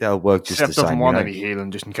they'll work just the Seth same. doesn't want any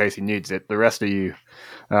healing just in case he needs it. The rest of you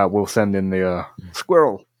will send in the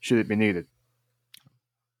squirrel should it be needed.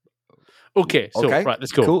 Okay, so right,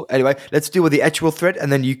 let's go. Cool. Anyway, let's deal with the actual threat,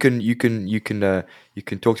 and then you can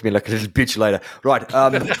talk to me like a little bitch later. Right.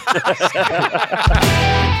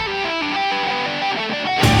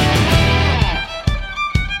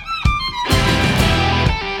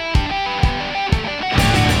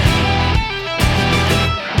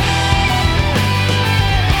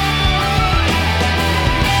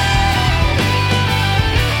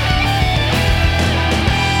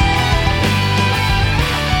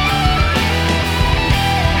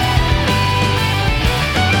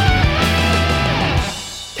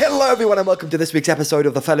 Hello everyone and welcome to this week's episode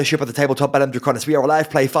of the Fellowship of the Tabletop Bellum Draconis. We are a live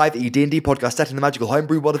play 5e D&D podcast set in the magical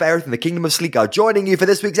homebrew world of Aerith in the Kingdom of Sleekar. Joining you for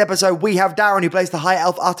this week's episode, we have Darren, who plays the High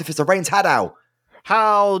Elf Artificer Rains Hadow.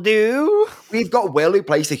 How do? We've got Will, who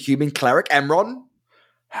plays the Human Cleric Emron.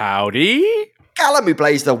 Howdy. Callum, who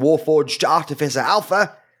plays the Warforged Artificer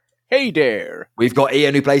Alpha. Hey there. We've got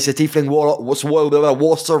Ian, who plays the Tiefling War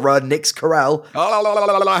Sorcerer Nyx Corel.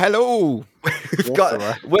 Hello. We've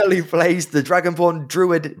got Will, who plays the Dragonborn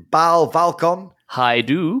Druid Baal Valcon. Hi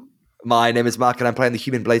do. My name is Mark, and I'm playing the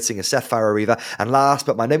Human Blade Singer Seth Farrow Reaver. And last,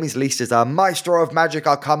 but my name is least, is our Maestro of Magic,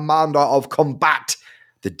 our Commander of Combat,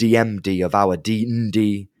 the DMD of our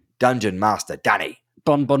D&D Dungeon Master, Danny.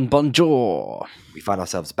 Bonjour. We find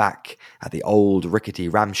ourselves back at the old, rickety,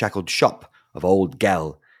 ramshackled shop of Old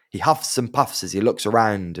Gel. He huffs and puffs as he looks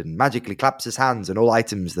around and magically claps his hands, and all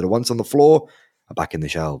items that are once on the floor are back in the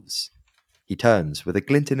shelves. He turns with a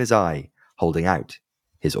glint in his eye, holding out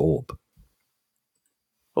his orb.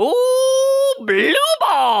 Oh, blue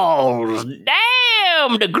balls!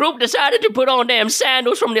 Damn! The group decided to put on damn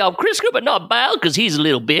sandals from the Obcrisker, but not Baal, because he's a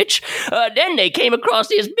little bitch. Then they came across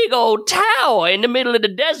this big old tower in the middle of the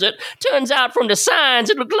desert. Turns out from the signs,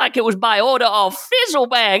 it looked like it was by order of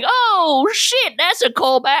Fizzlebang. Oh, shit, that's a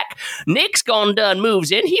callback. Nyx gone done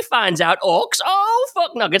moves in. He finds out orcs. Oh,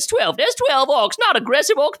 fuck nuggets, 12. There's 12 orcs. Not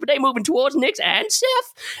aggressive orcs, but they moving towards Nyx and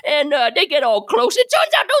Seth. And they get all close. It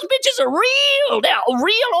turns out those bitches are real. They're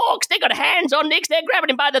real orcs. They got hands on Nyx. They're grabbing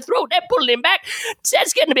him by the throat. They're pulling him back.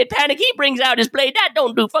 Seth's getting a bit panicky. He brings out his blade. That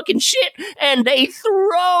don't do fucking shit. And they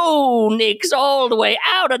throw Nyx all the way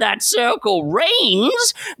out of that circle.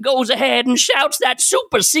 Rains goes ahead and shouts that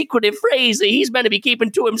super secretive phrase that he's meant to be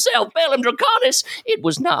keeping to himself. Bellum Draconis. It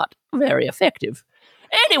was not very effective.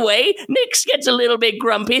 Anyway, Nyx gets a little bit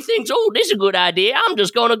grumpy, thinks, oh, this is a good idea. I'm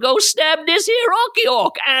just going to go stab this here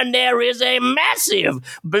orc. And there is a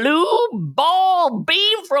massive blue ball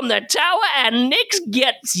beam from the tower, and Nyx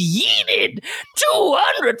gets yeeted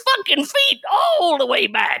 200 fucking feet all the way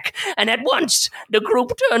back. And at once, the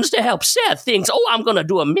group turns to help. Seth thinks, oh, I'm going to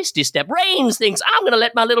do a misty step. Rains thinks, I'm going to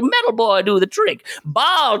let my little metal boy do the trick.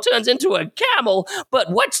 Baal turns into a camel,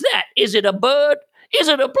 but what's that? Is it a bird? Is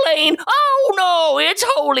it a plane? Oh no, it's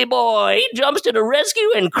Holy Boy. He jumps to the rescue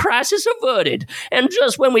and crisis averted. And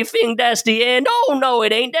just when we think that's the end, oh no,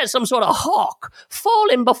 it ain't. That's some sort of hawk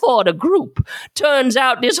falling before the group. Turns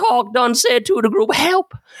out this hawk done said to the group,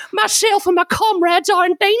 help, myself and my comrades are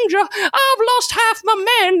in danger. I've lost half my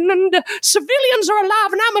men and the civilians are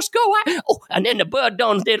alive and I must go. Oh, and then the bird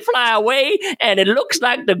done did fly away and it looks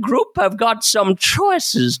like the group have got some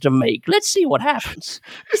choices to make. Let's see what happens.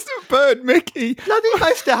 It's the bird, Mickey. Bloody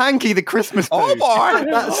Mr. Hanky, the Christmas Oh food.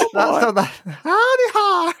 boy. That's not that. Howdy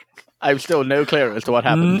hi. I'm still no clear as to what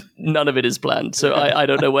happened. None of it is planned, so I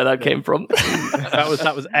don't know where that came from. That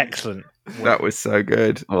was excellent. That was so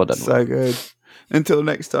good. Well done. So good. Until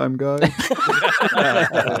next time, guys.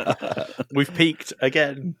 We've peaked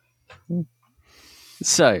again.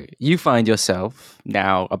 So you find yourself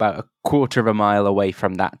now about a quarter of a mile away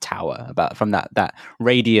from that tower, from that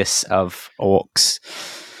radius of orcs,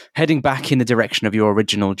 heading back in the direction of your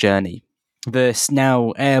original journey. The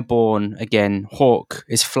now airborne, again, hawk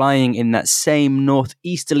is flying in that same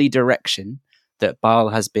northeasterly direction that Baal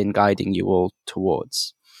has been guiding you all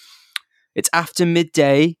towards. It's after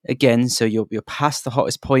midday, again, so you're past the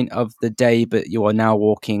hottest point of the day, but you are now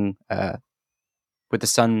walking with the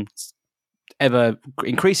sun ever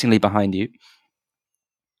increasingly behind you.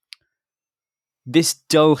 This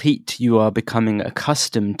dull heat you are becoming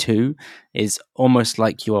accustomed to is almost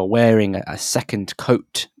like you are wearing a second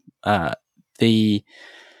coat. The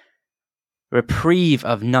reprieve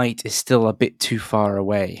of night is still a bit too far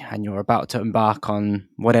away, and you're about to embark on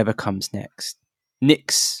whatever comes next.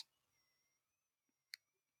 Nyx,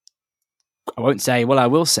 I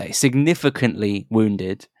will say, significantly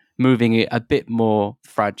wounded, moving it a bit more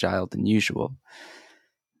fragile than usual.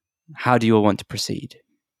 How do you all want to proceed?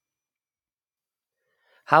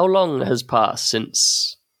 How long has passed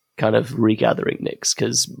since kind of regathering Nyx,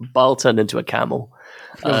 because Bal turned into a camel.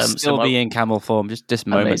 He'll still be in camel form, just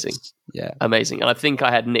moments. Amazing. Yeah. Amazing. And I think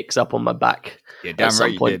I had Nyx up on my back Yeah, at damn some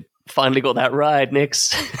right you point. did. Finally got that ride,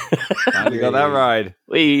 Nyx. Finally got that ride.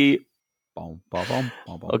 We Bom, bom, bom,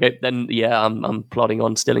 bom, bom. okay, then yeah, I'm plodding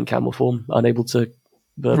on, still in camel form, unable to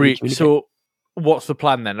verbally communicate. So, what's the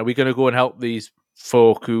plan then? Are we going to go and help these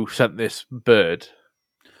folk who sent this bird?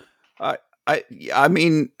 I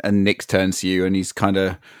mean, and Nick turns to you, and he's kind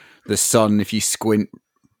of the sun. If you squint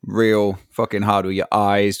real fucking hard with your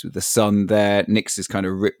eyes, with the sun there, Nick's is kind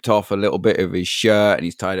of ripped off a little bit of his shirt, and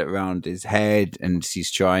he's tied it around his head, and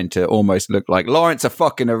he's trying to almost look like Lawrence of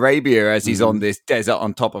fucking Arabia as he's on this desert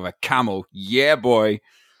on top of a camel. Yeah, boy.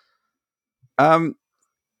 Well,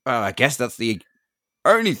 I guess that's the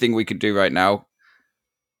only thing we can do right now,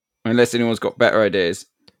 unless anyone's got better ideas.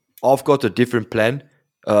 I've got a different plan.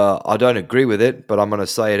 I don't agree with it, but I'm going to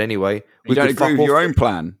say it anyway. You don't could agree fuck with your off- own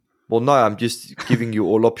plan? Well, no, I'm just giving you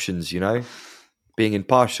all options, being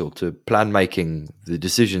impartial to plan making the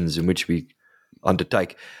decisions in which we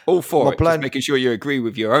undertake. All for My it, plan- just making sure you agree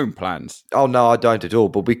with your own plans. Oh, no, I don't at all,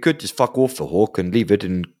 but we could just fuck off the hawk and leave it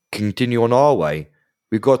and continue on our way.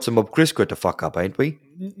 We've got some Obcriskra to fuck up, ain't we?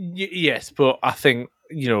 Yes, but I think,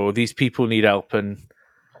 these people need help, and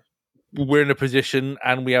we're in a position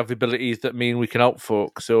and we have the abilities that mean we can help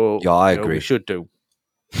folk. So, Yeah, I agree. We should do.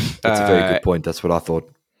 That's a very good point. That's what I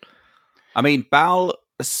thought. I mean, Bal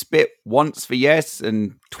spit once for yes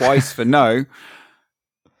and twice for no.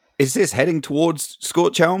 Is this heading towards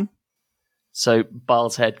Scorchhelm? So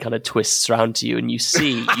Bal's head kind of twists around to you, and you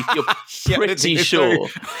see, you're Yeah, I didn't pretty think it sure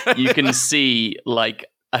you can see like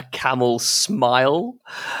a camel smile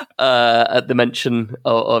at the mention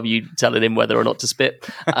of you telling him whether or not to spit.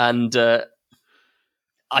 And I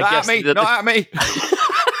Not guess at me, that not at me.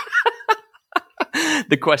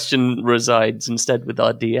 the question resides instead with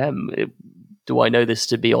our DM. Do I know this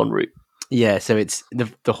to be en route? Yeah, so it's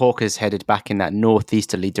the hawk is headed back in that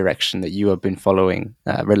northeasterly direction that you have been following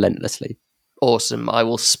relentlessly. Awesome. I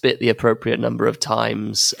will spit the appropriate number of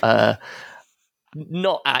times.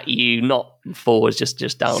 Not at you, not forwards,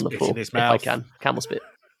 just down the Spit floor in his if I mouth. can. Camel spit.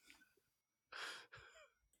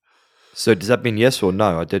 So does that mean yes or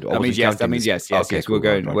no? That means yes. That means yes. Yes. Okay, Yes. cool,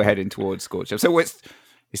 We're right. heading towards Scorchhelm. So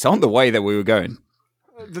it's on the way that we were going.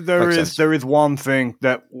 Makes sense. There is one thing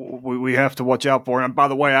that we have to watch out for. And by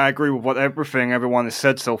the way, I agree with everything everyone has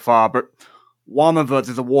said so far, but one of us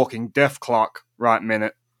is a walking death clock right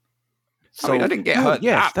minute. So, I mean, I didn't get hurt.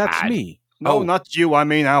 Yes, that that's bad. me. no, Oh. not you. I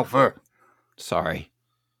mean Alpha. Sorry.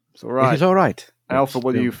 It's all right. It is all right. Alpha,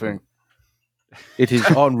 what do It's- you think? It is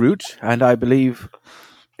en route, and I believe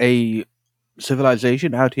a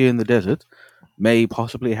civilization out here in the desert may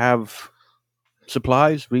possibly have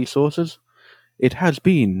supplies, resources. It has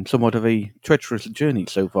been somewhat of a treacherous journey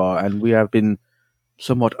so far, and we have been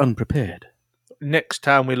somewhat unprepared. Next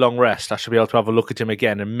time we long rest, I should be able to have a look at him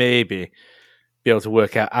again and maybe be able to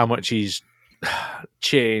work out how much he's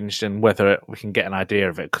changed and whether we can get an idea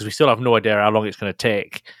of it, because we still have no idea how long it's going to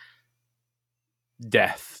take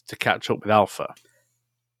Death to catch up with Alpha.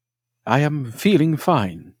 I am feeling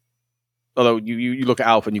fine. Although you look at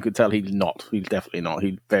Alpha and you can tell he's not. He's definitely not.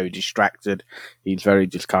 He's very distracted. He's very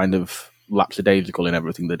just kind of lapsadaisical in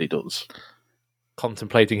everything that he does.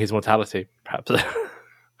 Contemplating his mortality, perhaps.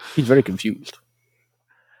 He's very confused.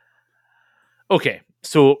 Okay,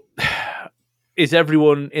 so is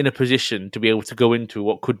everyone in a position to be able to go into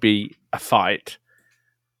what could be a fight?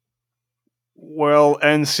 Well,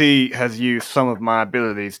 NC has used some of my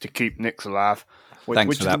abilities to keep Nyx alive.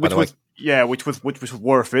 Thanks for that, by the way. Which was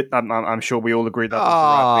worth it. I'm sure we all agree that was the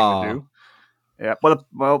right thing to do. Yeah,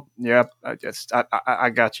 well, yeah. I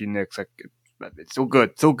got you, Nyx. It's so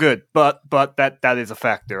good. But that is a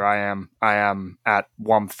factor. I am at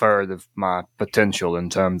 1/3 of my potential in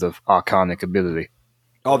terms of arcanic ability.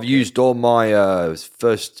 I've used all my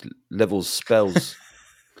first level spells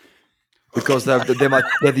because they're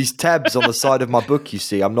these tabs on the side of my book. You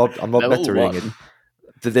see, I'm not Level bettering one.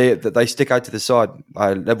 it. They stick out to the side.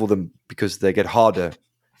 I level them because they get harder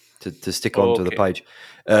to stick onto the Okay.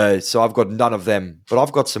 page. So I've got none of them, but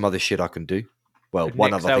I've got some other shit I can do. Well,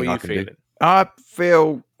 one Nick, other how thing are I you can feeling? do. I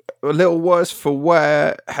feel a little worse for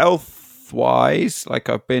wear health-wise, like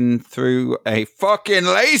I've been through a fucking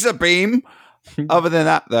laser beam. Other than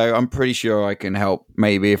that, though, I'm pretty sure I can help.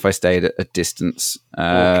 Maybe if I stayed at a distance.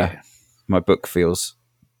 Okay. My book feels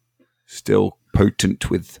still potent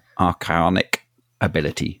with arcanic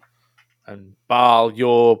ability. And Baal,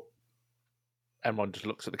 you're... Everyone just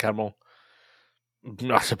looks at the camel.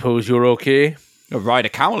 I suppose you're okay. I'll ride a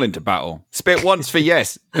camel into battle. Spit once for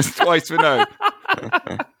yes, twice for no.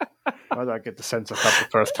 Why did I get the sense of that the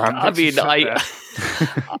first time? I mean,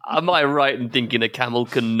 am I right in thinking a camel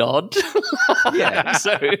can nod? Yeah.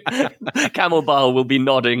 So Camel Bile will be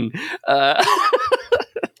nodding rather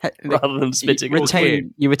than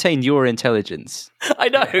spitting. You retain your intelligence. I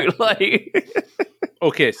know, like.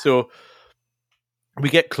 Okay, so we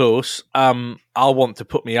get close. I'll want to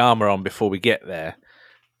put my armor on before we get there.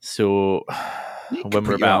 So when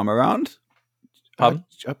we're about arm around, pardon?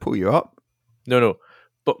 I pull you up. No.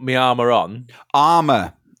 Put my armor on.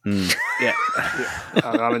 Armor. Yeah.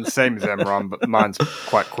 I'm in the same as Emron, but mine's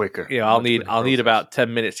quite quicker. Yeah, I'll need about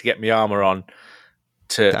 10 minutes to get my armor on.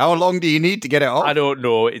 How long do you need to get it off? I don't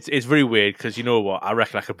know. It's very weird because you know what? I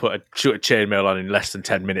reckon I could shoot a chainmail on in less than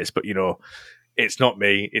 10 minutes, but it's not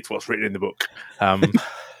me. It's what's written in the book.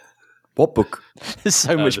 What book? There's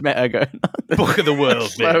so much meta going on. Book of the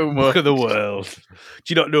world, mate. So Book of the world.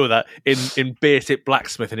 Do you not know that in basic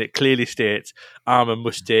blacksmithing it clearly states armor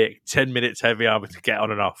must take 10 minutes heavy armor to get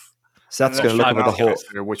on and off. Seth's going to look up at the hawk.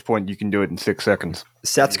 At which point you can do it in 6 seconds.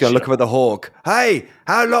 Seth's going to look up at the hawk. Hey,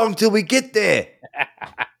 how long till we get there?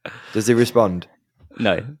 Does he respond?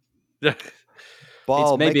 No. Bile,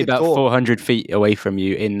 It's maybe make it about talk. 400 feet away from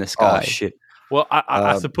you in the sky. Oh, shit. Well,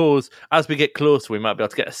 I suppose as we get closer, we might be able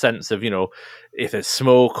to get a sense of, if there's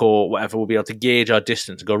smoke or whatever, we'll be able to gauge our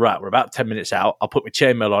distance and go, right, we're about 10 minutes out. I'll put my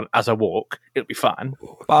chainmail on as I walk. It'll be fine.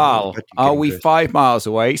 Bile, are we 5 miles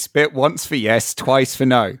away? Spit once for yes, twice for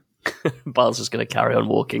no. Bile's just going to carry on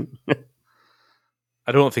walking.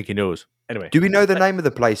 I don't think he knows. Anyway. Do we know the name of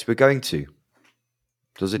the place we're going to?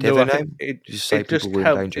 Does it have No, a I think name? It Just say just people were in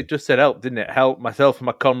helped. danger. It just said help, didn't it? Help, myself and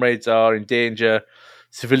my comrades are in danger.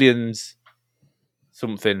 Civilians,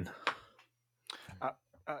 something.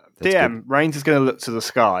 DM, Rains is going to look to the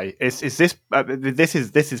sky. Is this this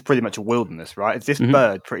is pretty much a wilderness, right? Is this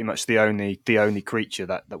bird pretty much the only creature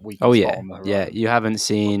that we can Oh spot yeah, on the horizon? yeah. You haven't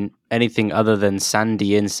seen anything other than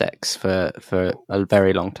sandy insects for a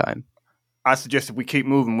very long time. I suggest if we keep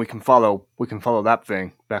moving, we can follow that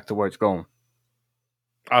thing back to where it's going.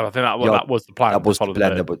 I think that was the plan. That was to the follow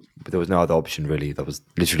plan, the but there was no other option, really. That was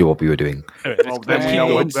literally what we were doing. Anyway, Well, let's then we keep know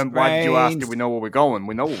going. then why did you ask if we know where we're going?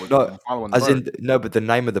 We know where we're going. Following the As bird. in, no, but the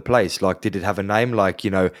name of the place, like, did it have a name, like,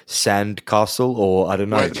 Sand Castle, or I don't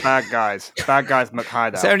know? Where's the bad guys? Bad guys make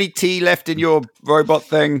hideout. Is there any tea left in your robot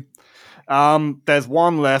thing? There's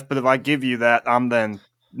one left, but if I give you that, I'm then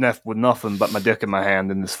left with nothing but my dick in my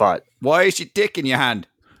hand in this fight. Why is your dick in your hand?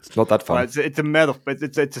 It's not that fun. Well, it's a metal, but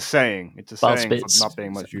it's a saying. It's a Bile saying spits. for not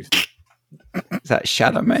being much use. Is that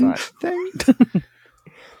Shadowman thing?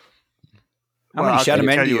 How many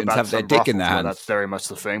Shadowmendians have their dick in their hands? That's very much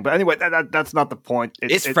the thing. But anyway, that's not the point.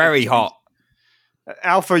 It's very hot.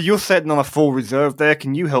 Alpha, you're setting on a full reserve there.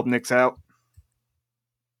 Can you help Nix out?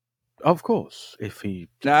 Of course, if he.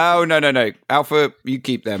 No. Alpha, you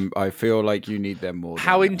keep them. I feel like you need them more.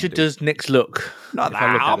 How than injured I do. does Nix look? Not if I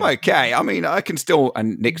that. look at I'm him? okay. I mean, I can still.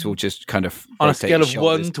 And Nix will just kind of On a rotate scale his of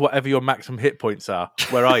 1 shoulders. to whatever your maximum hit points are,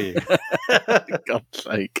 where are you? God's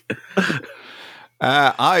sake.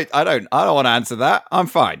 I don't want to answer that. I'm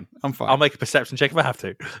fine. I'll make a perception check if I have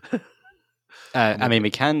to. I mean, we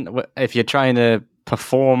can if you're trying to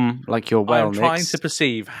perform like you're well. I'm trying Nix, to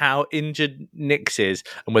perceive how injured Nix is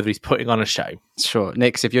and whether he's putting on a show. Sure,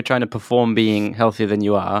 Nix. If you're trying to perform being healthier than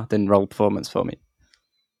you are, then roll performance for me,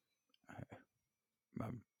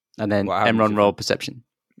 and then what happens Emron if roll perception.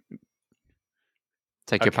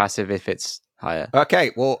 Take your passive if it's higher.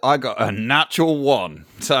 Okay, well, I got a natural 1.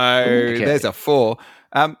 So there's a 4.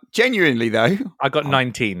 Genuinely, though, I got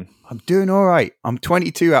 19. I'm doing all right. I'm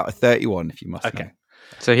 22 out of 31, if you must Okay. know.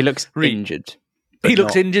 So he looks Re- injured. He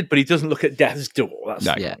looks injured, but he doesn't look at death's door. That's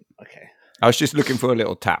No. Yeah. okay. I was just looking for a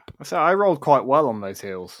little tap. So I rolled quite well on those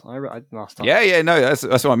heels. Last time. Yeah, no, that's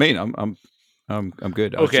what I mean. I'm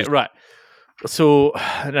good. I was Okay, just- right. So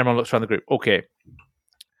and everyone looks around the group. Okay.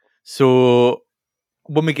 So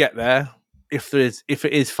when we get there, if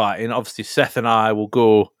it is fighting, obviously Seth and I will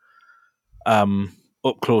go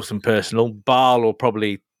up close and personal. Bile will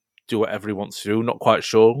probably do whatever he wants to do. Not quite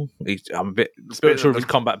sure. I'm a bit unsure of his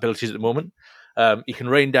combat abilities at the moment. He can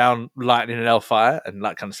rain down lightning and hellfire and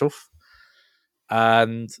that kind of stuff.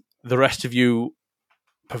 And the rest of you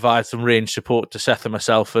provide some range support to Seth and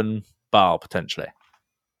myself and Bile potentially.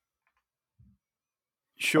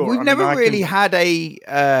 Sure. We've never really had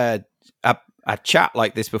a chat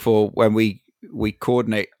like this before when we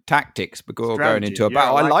coordinate tactics before going into a Strategy, yeah,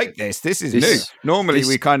 battle. I I like like it. this. This is This- new. Normally, this-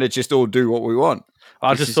 we kind of just all do what we want.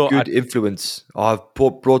 I This just is thought good influence. I've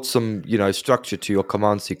brought some, structure to your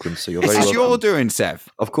command sequence, so you're This very is your welcome. doing, Seth.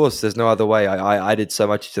 Of course, there's no other way. I added so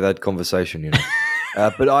much to that conversation,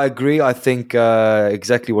 But I agree. I think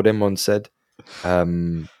exactly what Emon said.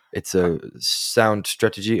 It's a sound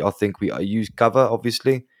strategy. I think we use cover,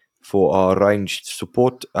 obviously, for our ranged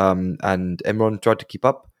support, and Emron tried to keep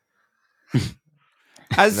up.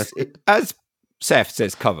 As that's it. as Seth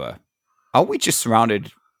says, cover. Are we just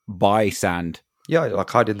surrounded by sand? Yeah, like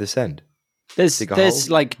hide in the sand. There's Dig a hole.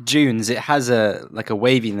 like dunes. It has a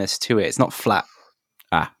waviness to it. It's not flat.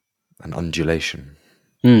 An undulation.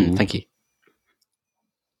 Thank you.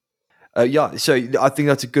 Yeah, so I think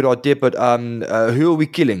that's a good idea, but who are we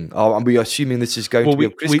killing? Are we assuming this is going to be a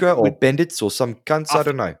Kriska or Bandits or some cunts? I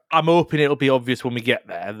don't know. I'm hoping it'll be obvious when we get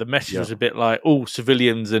there. The message was a bit like, oh,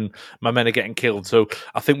 civilians and my men are getting killed. So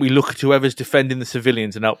I think we look at whoever's defending the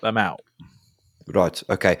civilians and help them out. Right,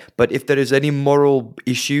 okay. But if there is any moral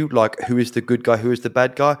issue, like who is the good guy, who is the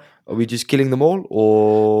bad guy, are we just killing them all?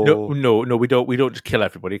 Or No, we don't just kill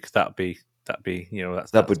everybody because that'd be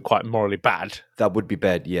that would quite morally bad. That would be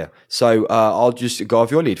bad, yeah. So I'll just go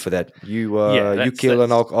off your lead for that. You kill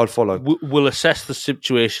and I'll follow. We'll assess the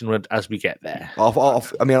situation as we get there. I'll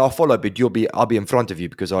follow, but I'll be in front of you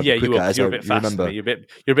because I'll be quicker. You're a bit faster than me.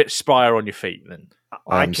 You're a bit spire on your feet then.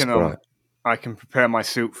 I can prepare my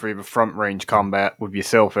suit for either front range combat with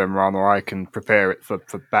yourself, Emran, or I can prepare it for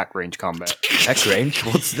back range combat. Back range?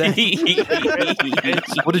 What's that?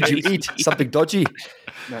 What did you eat? Something dodgy?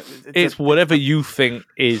 No, it's whatever you think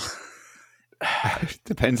is.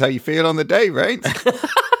 Depends how you feel on the day, right? It's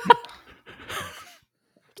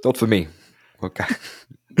not for me. Okay.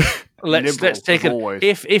 Let's take it.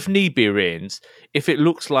 If need be, Reigns, if it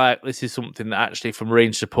looks like this is something that actually from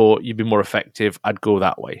range support you'd be more effective, I'd go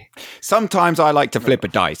that way. Sometimes I like to flip a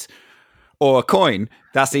dice or a coin.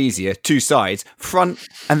 That's easier. 2 sides, front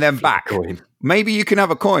and then back. Maybe you can have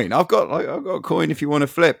a coin. I've got a coin if you want to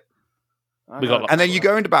flip. And then you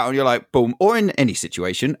go into battle and you're like, boom, or in any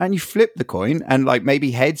situation, and you flip the coin, and like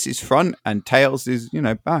maybe heads is front and tails is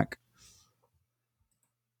back.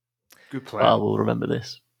 Good plan. I will remember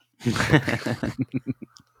this.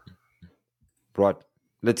 Right,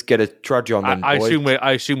 let's get a trudge on then. I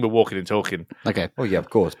assume we're walking and talking. Okay. Oh yeah, of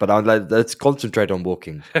course. But let's concentrate on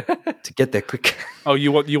walking to get there quick. Oh,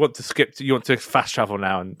 you want to fast travel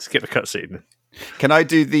now and skip the cutscene? Can I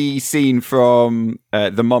do the scene from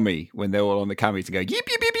The Mummy when they're all on the camera to go yip yip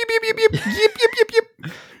yip yip yip yip yip yip yip yip?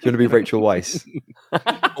 You want to be Rachel Weisz?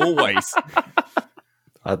 Always.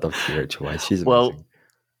 I'd love to be Rachel Weisz. She's amazing.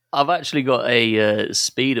 I've actually got a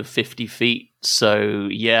speed of 50 feet, so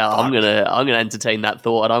yeah, I'm gonna entertain that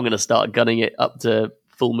thought, and I'm gonna start gunning it up to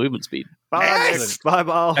full movement speed. Yes! Bye,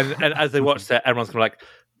 bye. And as they watch that, everyone's gonna be like,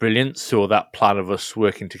 brilliant. So that plan of us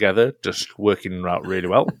working together, just working out really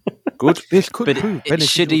well. Good. This could But prove it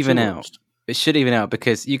should even beneficial out. It should even out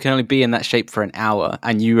because you can only be in that shape for an hour,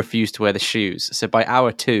 and you refuse to wear the shoes. So by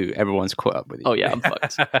hour 2, everyone's caught up with you. Oh yeah, I'm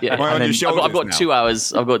fucked. Yeah, Am I on your shoulders I've got now? 2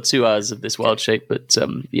 hours. I've got 2 hours of this wild shape, but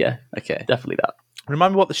yeah, Okay. definitely that.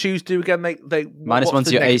 Remind me what the shoes do again. They -1 what's to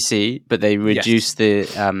the your neg- AC, but they reduce the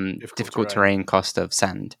difficult terrain. terrain cost of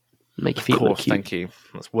sand. Make your Of feet look course, cute. thank you.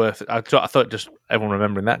 That's worth it. I thought just everyone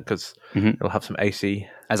remembering that because Mhm. it'll have some AC.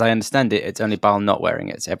 As I understand it, it's only Baal not wearing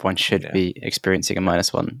it, so everyone should be experiencing a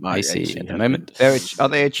 -1 My AC AC, at the yeah. moment. Are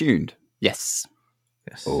they attuned? Yes.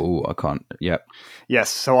 Yes. Oh, I can't. Yep. Yes,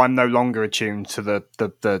 so I'm no longer attuned to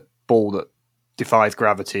the ball that defies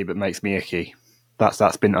gravity but makes me icky.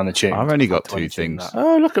 That's been unattuned. I've only got I've 2 unatuned things. that.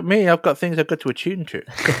 Oh, look at me! I've got things I've got to attune to.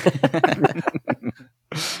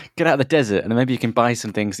 Get out of the desert, and then maybe you can buy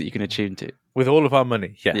some things that you can attune to. With all of our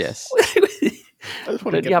money, yes. Yes.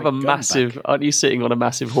 Don't you have a massive? Aren't you sitting on a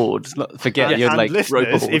massive horde? Forget And you're like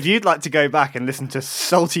listeners, rope if you'd like to go back and listen to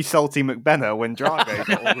Salty McBenna when Drago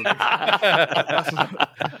got all of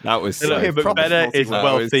That was Look, so but funny. Benner is That was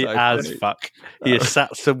wealthy so as funny. fuck. He is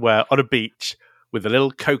sat somewhere on a beach with a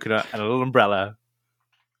little coconut and a little umbrella.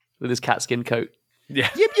 With his catskin coat. Yeah.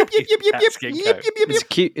 Yip yip yip yip yip yip Catskin yip coat. yip yip. it's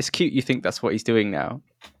cute. It's cute. You think that's what he's doing now?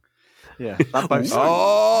 Yeah, that both sides.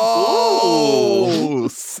 Oh,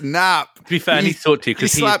 snap! To be fair, I need to talk to you He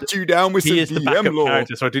because slapped you down with some he is the backup DM law.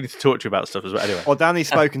 character, so I do need to talk to you about stuff as well. Anyway. Well, Danny's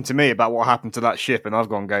spoken to me about what happened to that ship, and I've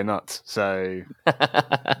gone go nuts. So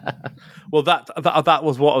Well, that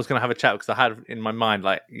was what I was going to have a chat because I had in my mind,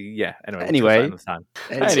 like, yeah. Anyway. we'll talk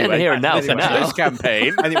It's in here and now for now. This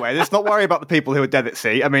campaign. anyway, let's not worry about the people who are dead at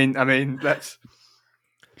sea. I mean, let's.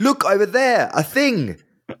 Look over there, a thing.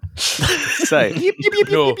 So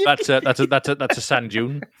No, that's a sand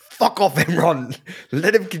dune. Fuck off, Emron.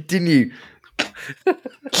 Let him continue.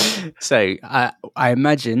 So I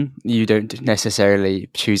imagine you don't necessarily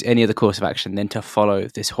choose any other course of action than to follow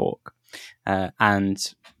this hawk, and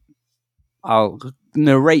I'll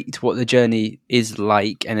narrate what the journey is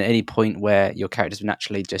like, and at any point where your characters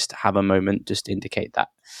naturally just have a moment, just indicate that.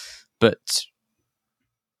 But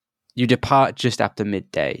You depart just after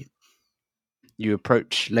midday. You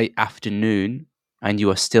approach late afternoon, and you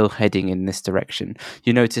are still heading in this direction.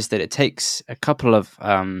 You notice that it takes a couple of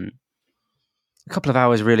hours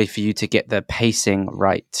really for you to get the pacing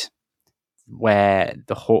right, where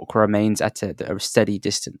the hawk remains at a steady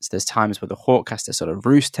distance. There's times where the hawk has to sort of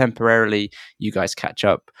roost temporarily. You guys catch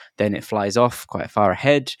up, then it flies off quite far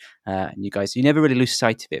ahead, and you never really lose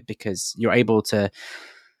sight of it because you're able to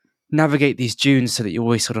navigate these dunes so that you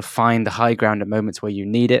always sort of find the high ground at moments where you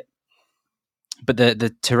need it. But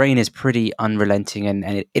the terrain is pretty unrelenting, and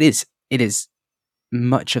it is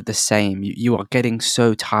much of the same. You are getting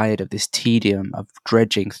so tired of this tedium of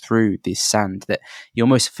dredging through this sand that you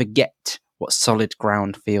almost forget what solid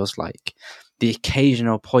ground feels like. The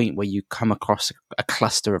occasional point where you come across a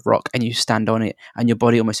cluster of rock and you stand on it and your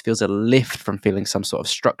body almost feels a lift from feeling some sort of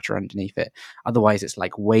structure underneath it. Otherwise, it's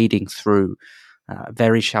like wading through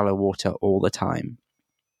very shallow water all the time.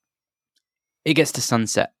 It gets to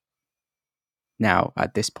sunset now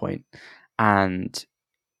at this point, and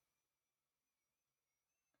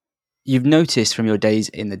you've noticed from your days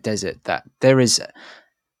in the desert that there is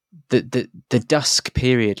the dusk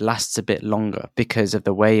period lasts a bit longer because of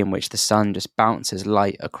the way in which the sun just bounces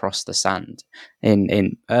light across the sand.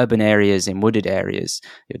 In urban areas, in wooded areas,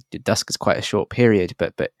 dusk is quite a short period,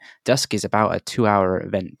 but dusk is about a 2-hour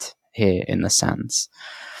event here in the sands.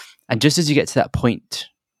 And just as you get to that point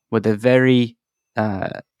where the very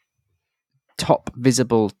top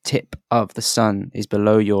visible tip of the sun is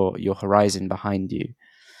below your horizon behind you,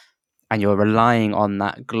 and you're relying on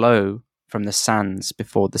that glow from the sands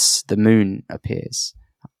before the moon appears,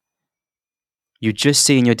 you just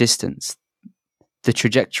see in your distance the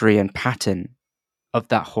trajectory and pattern of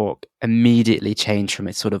that hawk immediately change from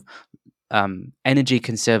its sort of energy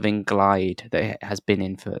conserving glide that it has been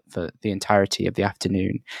in for the entirety of the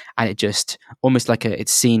afternoon, and it just almost like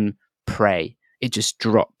it's seen prey. It just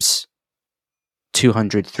drops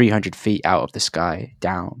 200, 300 feet out of the sky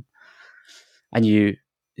down, and you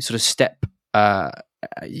sort of step.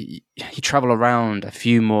 You travel around a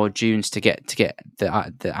few more dunes to get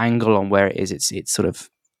the angle on where it is. It's sort of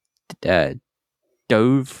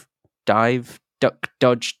dive, duck,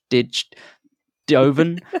 dodge, ditch,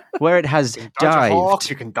 doven, where it has You can dodge dived. a hawk,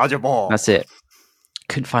 you can dodge a ball. That's it.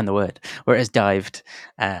 Couldn't find the word. Where it has dived,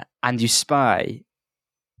 and you spy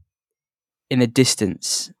in the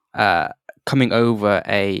distance, coming over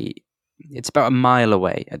it's about a mile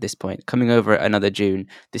away at this point, coming over another dune,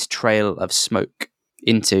 this trail of smoke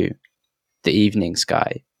into the evening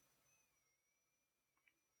sky.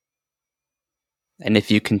 And if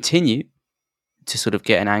you continue to sort of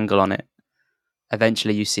get an angle on it,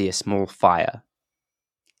 eventually you see a small fire.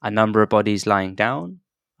 A number of bodies lying down,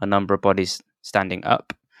 a number of bodies standing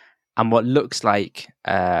up, and what looks like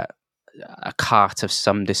a cart of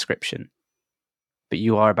some description. But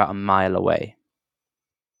you are about a mile away.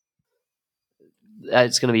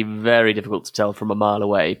 It's going to be very difficult to tell from a mile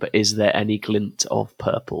away, but is there any glint of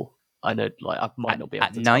purple? I know, I might not be able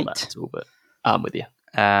at to night? tell that at all, but I'm with you.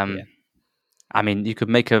 I mean, you could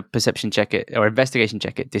make a perception check or investigation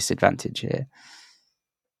check at disadvantage here.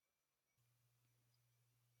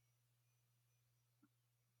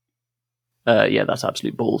 Yeah, that's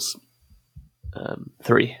absolute balls.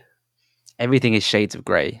 3. Everything is shades of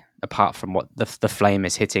grey, apart from what the flame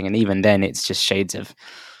is hitting, and even then, it's just shades of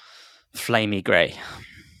flamey grey.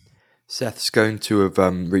 Seth's going to have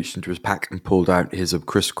reached into his pack and pulled out his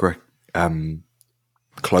Chris cloak, and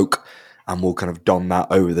will kind of don that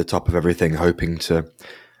over the top of everything, hoping to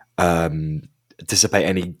dissipate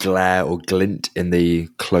any glare or glint in the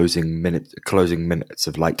closing minutes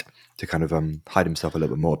of light, to kind of hide himself a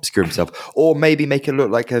little bit more, obscure himself, or maybe make it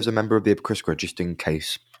look like there's a member of the Chris just in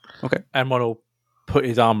case. Okay. And one will put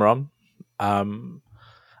his armor on.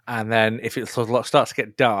 And then if it sort of starts to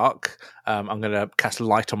get dark, I'm going to cast a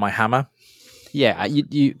light on my hammer. Yeah,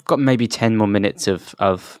 you've got maybe 10 more minutes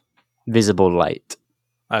of visible light.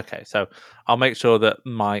 Okay, so I'll make sure that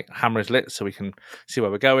my hammer is lit so we can see where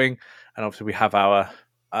we're going. And obviously we have our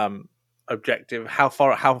objective. How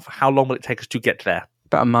long will it take us to get there?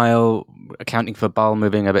 About a mile, accounting for Bal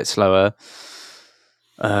moving a bit slower.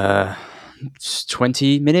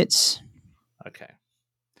 20 minutes. Okay.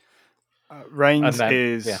 Rains And then-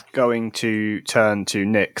 is yeah. going to turn to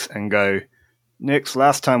Nyx and go, Nyx,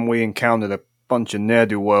 last time we encountered a bunch of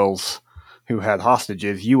ne'er-do-wells who had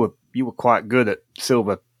hostages, you were quite good at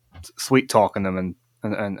Silver sweet-talking them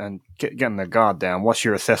and getting their guard down. What's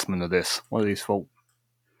your assessment of this? What are these folk?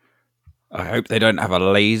 I hope they don't have a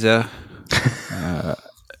laser.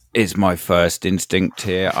 Is my first instinct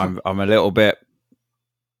here. I'm a little bit.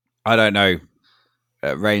 I don't know,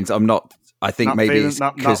 Rains. I'm not I think Not maybe feeling- it's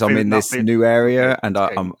not because I'm feeling- in not this feeling- new area okay, and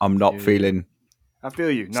okay. I'm not Yeah. feeling. I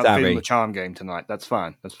feel you. Not Savvy. feeling the charm game tonight. That's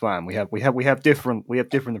fine. That's fine. We have different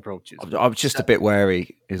approaches. I'm just a bit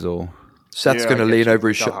wary, is all. Seth's Yeah, going I to get lean you. over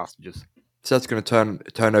his Got shoulder. hostages. Seth's going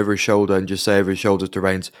to turn over his shoulder and just say over his shoulder to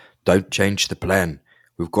Reigns, "Don't change the plan.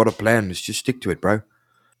 We've got a plan. Let's just stick to it, bro."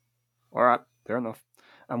 All right, fair enough.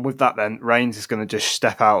 And with that, then Reigns is going to just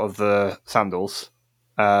step out of the sandals,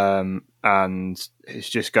 and he's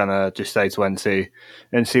just going to just say to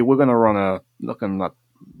NC, we're going to run a looking like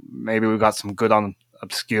maybe we've got some good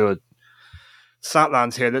obscured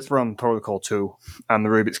satlands here. Let's run Protocol 2, and the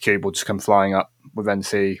Rubik's Cube will just come flying up with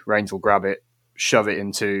NC. Reigns will grab it, shove it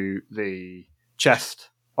into the chest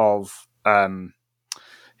of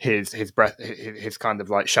his kind of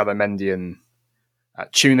like Shadow Mendian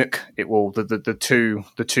tunic. It will the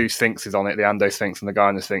two sphinxes on it, the Ando Sphinx and the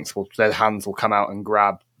Gyno Sphinx, their hands will come out and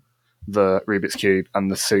grab the Rubik's Cube,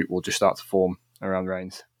 and the suit will just start to form around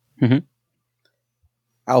Reigns.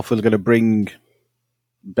 Alpha's going to bring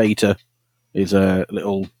Beta, his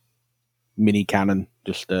little mini cannon,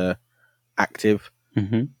 just active.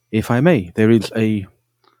 Mm-hmm. If I may, there is a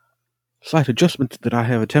slight adjustment that I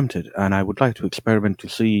have attempted, and I would like to experiment to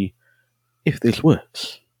see if this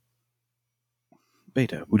works.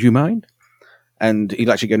 Beta, would you mind? And he's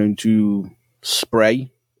actually going to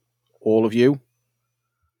spray all of you.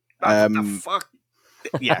 What the fuck?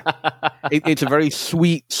 Yeah, it's a very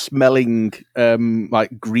sweet-smelling,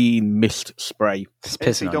 like green mist spray. It's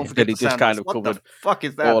pissing on Don't you. forget That the it just kind sandals. of What covered the fuck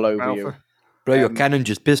is that? all over Alpha? you. Bro, your cannon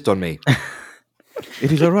just pissed on me.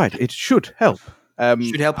 It is all right. It should help.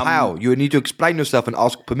 Should help how? You need to explain yourself and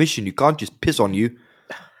ask permission. You can't just piss on you.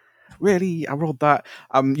 Really, I rolled that.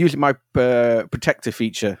 I'm using my protector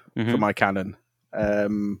feature for my cannon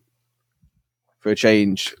for a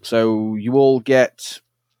change. So you all get,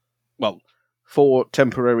 4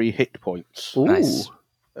 temporary hit points. Nice.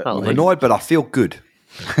 I'm annoyed, but I feel good.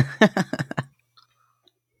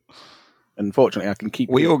 Unfortunately, I can keep.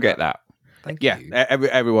 We all get that. Thank Yeah, you.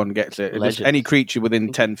 everyone gets it. Just Legend. any creature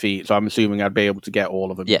within 10 feet. So I'm assuming I'd be able to get all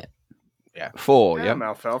of them. Yeah. 4, Yeah, yeah.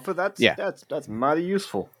 Alpha. Yeah. That's mighty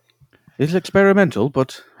useful. It's experimental,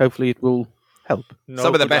 but hopefully it will help. No,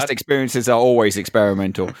 Some of the good best lad. experiences are always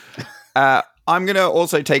experimental. I'm going to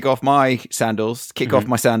also take off my sandals, kick off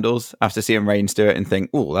my sandals after seeing Reigns do it and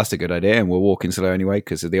think, oh, that's a good idea. And we're walking slow anyway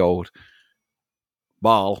because of the old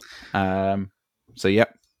ball. So,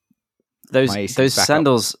 yep. Those My AC's back up.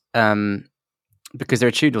 sandals, because they're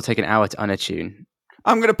attuned, will take an hour to unattune.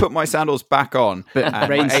 I'm going to put my sandals back on. But And my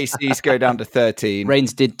Reigns, ACs go down to 13.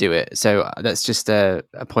 Reigns did do it, so that's just a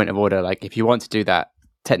point of order. Like, if you want to do that,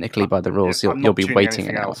 technically by the rules, I'm not you'll be tuning waiting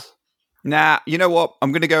anything an hour. else. Nah, you know what?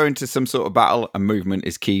 I'm going to go into some sort of battle, and movement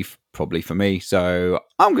is key, probably for me. So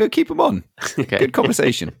I'm going to keep them on. Okay. Good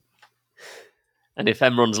conversation. And if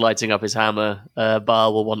Emron's lighting up his hammer,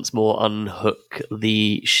 Baal will once more unhook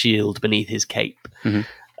the shield beneath his cape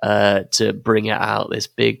to bring it out, this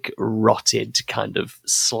big rotted kind of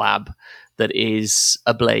slab that is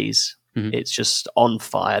ablaze. It's just on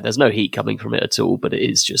fire. There's no heat coming from it at all, but it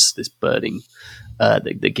is just this burning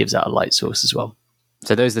that gives out a light source as well.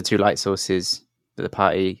 So those are the two light sources that the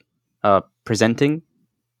party are presenting?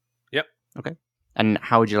 Yep. Okay. And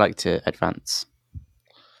how would you like to advance?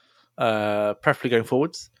 Preferably going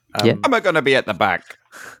forwards. Yeah. Am I going to be at the back?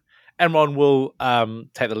 Emron will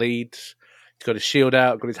take the lead. He's got his shield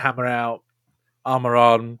out, got his hammer out, armor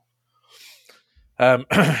on,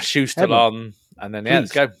 shoes still on, and then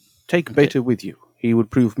let's go. Take Beta with you. He would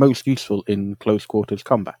prove most useful in close quarters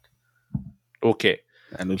combat. Okay.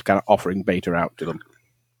 And he's kind of offering Beta out to them.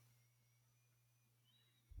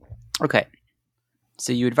 Okay.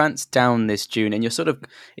 So you advance down this dune, and it's sort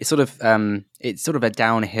of a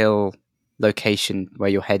downhill location where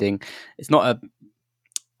you're heading. It's not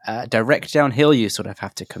a direct downhill. You sort of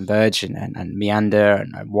have to converge and meander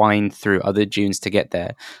and wind through other dunes to get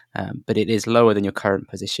there. But it is lower than your current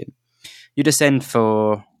position. You descend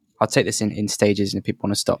for, I'll take this in stages, and if people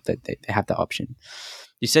want to stop, they have that option.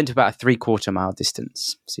 You descend to about a 3/4 mile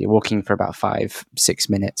distance. So you're walking for about 5-6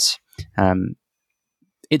 minutes.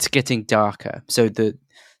 It's getting darker. So the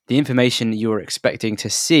information you're expecting to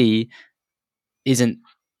see isn't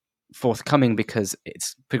forthcoming because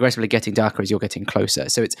it's progressively getting darker as you're getting closer.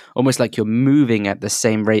 So it's almost like you're moving at the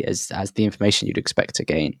same rate as the information you'd expect to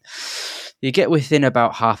gain. You get within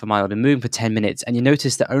about half a mile, been moving for 10 minutes, and you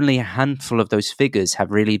notice that only a handful of those figures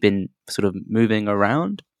have really been sort of moving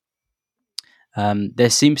around. There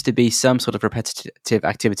seems to be some sort of repetitive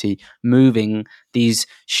activity moving these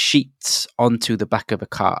sheets onto the back of a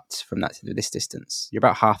cart from this distance. You're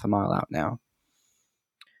about half a mile out now.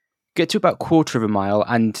 Get to about 1/4 of a mile,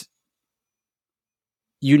 and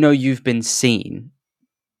you know you've been seen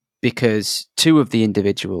because two of the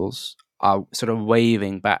individuals are sort of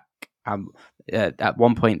waving back. At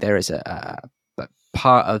one point, there is a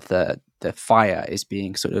part of the fire is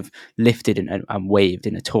being sort of lifted and waved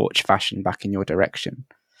in a torch fashion back in your direction.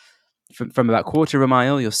 From about quarter of a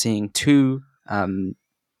mile, you're seeing two halfling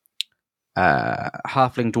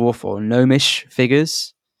dwarf or gnomish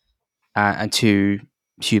figures and two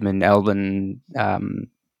human elven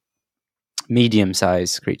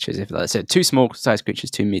medium-sized creatures. If that's so, two small-sized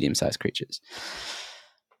creatures, two medium-sized creatures.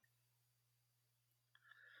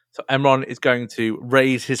 So Emron is going to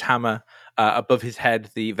raise his hammer above his head,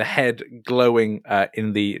 the head glowing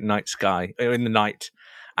in the night sky, in the night,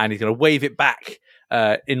 and he's going to wave it back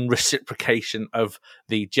in reciprocation of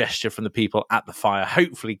the gesture from the people at the fire,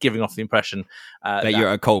 hopefully giving off the impression that you're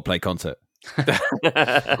at a Coldplay concert.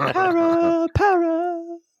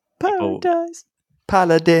 Paradise.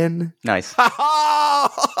 Paladin. Nice. Oh,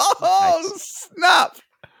 snap!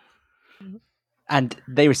 And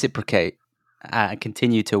they reciprocate and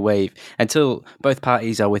continue to wave until both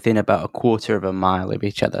parties are within about a quarter of a mile of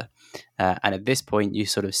each other. And at this point, you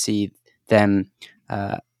sort of see them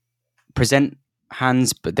present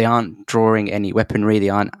hands, but they aren't drawing any weaponry. They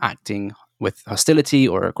aren't acting with hostility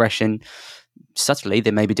or aggression. Subtly,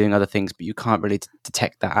 they may be doing other things, but you can't really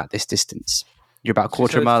detect that at this distance. You're about a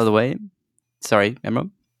quarter of a mile away. Sorry,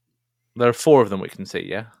 Emerald? There are 4 of them we can see,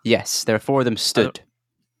 yeah? Yes, there are 4 of them stood.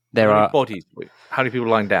 How many bodies? How many people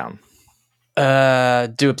lying down? Do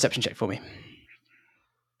a perception check for me.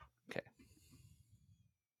 Okay.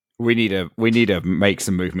 We need to make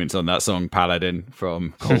some movements on that song Paladin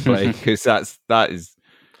from Coldplay because that is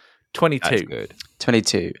 22. that's good.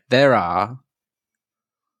 22. There are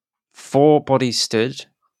 4 bodies stood.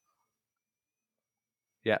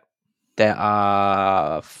 Yeah. There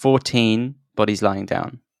are 14 bodies lying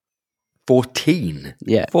down. 14.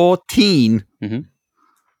 Yeah. 14.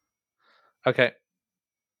 Okay.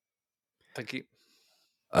 Thank you.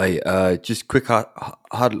 Just quick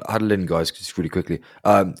huddle in, guys, just really quickly.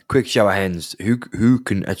 Quick show of hands. Who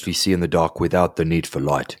can actually see in the dark without the need for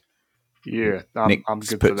light? Yeah, Nick I'm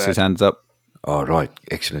good for puts his that. hands up. All right,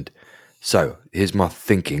 excellent. So here's my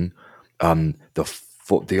thinking.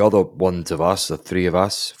 The other ones of us, the 3 of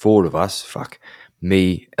us, 4 of us,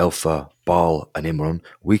 me, Alpha, Baal, and Imran,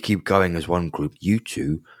 we keep going as one group. You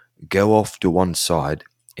two go off to one side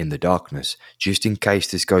in the darkness, just in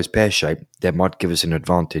case this goes pear-shaped. That might give us an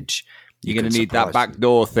advantage. You're going to need that back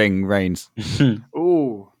door thing, Reigns.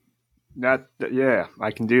 Ooh, yeah,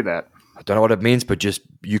 I can do that. I don't know what it means, but just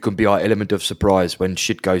you can be our element of surprise when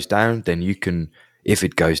shit goes down. Then you can, if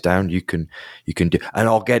it goes down, you can do. And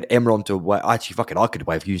I'll get Emron to wave. Actually, I could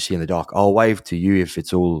wave. You see in the dark. I'll wave to you if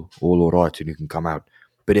it's all right and you can come out.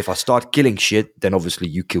 But if I start killing shit, then obviously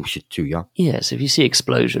you kill shit too. Yeah. Yes, if you see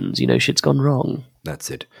explosions, you know shit's gone wrong.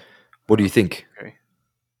 That's it. What do you think? Okay.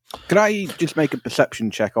 Can I just make a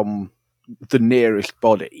perception check on the nearest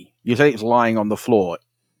body? You say it's lying on the floor.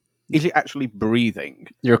 Is it actually breathing?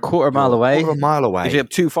 You're a quarter mile away. Quarter mile away. Is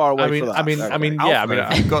it too far away for that?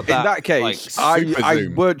 You've got that. In that case, super I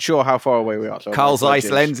zoom. weren't sure how far away we are. So Carl's my ice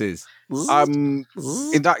apologies. lenses.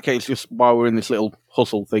 In that case, just while we're in this little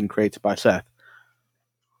hustle thing created by Seth,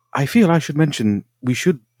 I feel I should mention we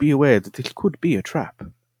should be aware that this could be a trap.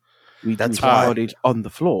 That's see right. bodies on the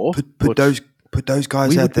floor. Put those guys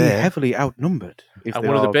we out would be there. heavily outnumbered. If And they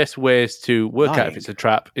one of the are best ways to work out if lying. it's a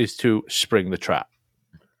trap is to spring the trap.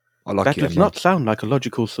 I like That it. does not sound like a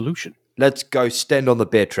logical solution. Let's go stand on the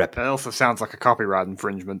bear trap. That also sounds like a copyright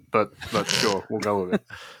infringement, but sure, we'll go with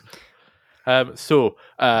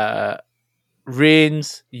it.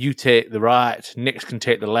 Reigns, you take the right. Nix can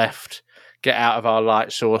take the left. Get out of our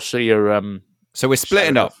light source. So you're So we're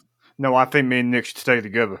splitting shadow up. No, I think me and Nick should stay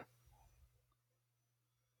together.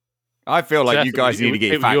 I feel like Seth, you guys it need was- to it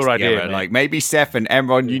get was facts your idea, together. mate. Like maybe Seth and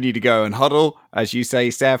Emron, you need to go and huddle, as you say,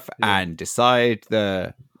 Seth, and decide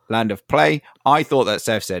the land of play. I thought that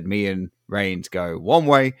Seth said me and Reigns go one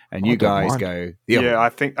way, and you I don't guys mind. go the other. Yeah, I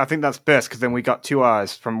think that's best because then we got 2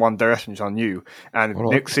 eyes from one direction on you, and if All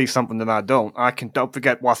right. Nick sees something that I don't, don't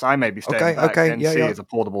forget whilst I may be standing back, okay, then yeah, see yeah. it as a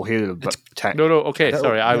portable healer. But tank. no. Okay,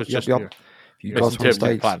 sorry. I was just If you guys want to misinterpreting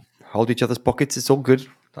stay, the plan. hold each other's pockets. It's all good.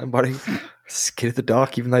 Don't worry. Skin in the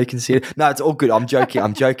dark, even though you can see it. No, it's all good. I'm joking. I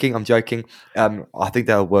think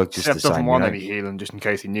that'll work just Seth the same. doesn't want any healing just in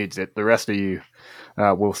case he needs it. The rest of you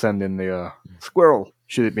will send in the squirrel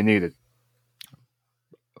should it be needed.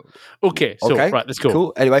 Okay, so Okay, right, let's go.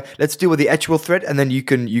 Cool. Anyway, let's deal with the actual threat, and then you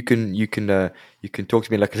can talk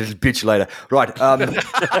to me like a little bitch later. Right. I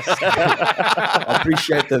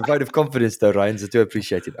appreciate the vote of confidence, though, Ryan. I do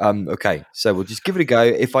appreciate it. Okay, so we'll just give it a go.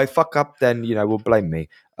 If I fuck up, then we'll blame me.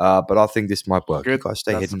 But I think this might work. Good. You guys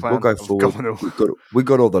stay That's the hidden. We'll plan. go forward. We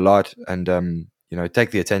got all the light, and take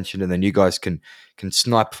the attention, and then you guys can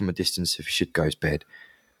snipe from a distance if shit goes bad.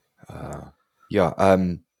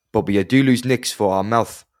 But we do lose Nix for our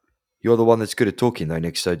mouth. You're the one that's good at talking, though,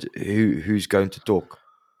 Nick. So who's going to talk?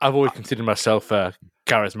 I've always considered myself a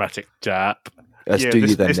charismatic chap.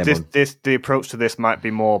 The approach to this might be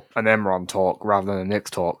more an Emron talk rather than a Nix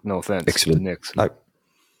talk. No offense. Excellent. To Nix. No.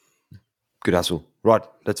 Good hustle. Right,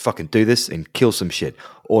 let's fucking do this and kill some shit.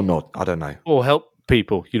 Or not. I don't know. Or help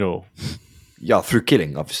people, Yeah, through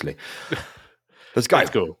killing, obviously. Let's go. Let's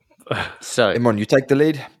go. So, Imran, you take the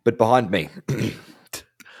lead, but behind me.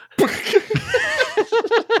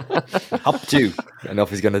 Up to. And off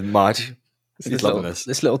he's going to march. He's loving this.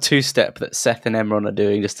 this little two-step that Seth and Emron are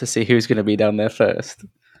doing just to see who's going to be down there first.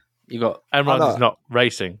 You got Emron is not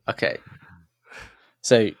racing. okay.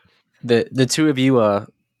 So the two of you are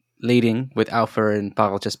leading with Alpha and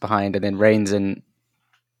Barl just behind, and then Reigns and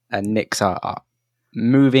Nix are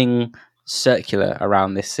moving circular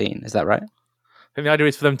around this scene. Is that right? I think the idea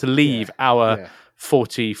is for them to leave our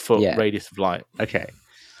 40-foot radius of light. Okay.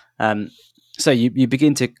 So you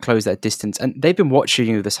begin to close that distance, and they've been watching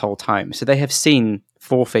you this whole time. So they have seen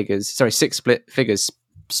six split figures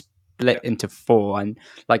split into four, and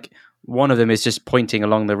like one of them is just pointing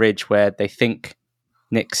along the ridge where they think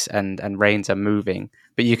Nix and Reigns are moving.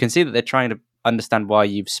 But you can see that they're trying to understand why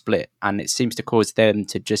you've split, and it seems to cause them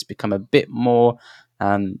to just become a bit more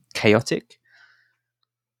chaotic.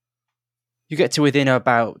 You get to within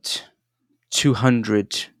about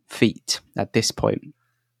 200 feet at this point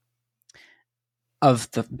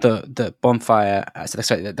of the bonfire, this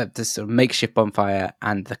sort of makeshift bonfire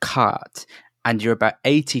and the cart, and you're about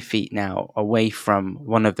 80 feet now away from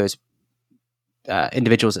one of those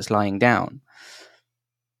individuals that's lying down.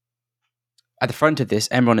 At the front of this,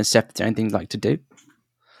 Emron and Seth, is there anything you'd like to do?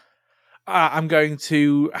 I'm going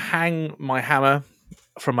to hang my hammer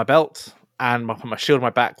from my belt and put my shield on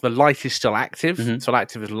my back. The light is still active, still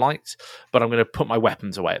active as light, but I'm going to put my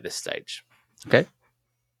weapons away at this stage. Okay.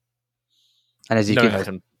 And as you I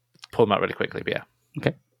can pull them out really quickly, but yeah.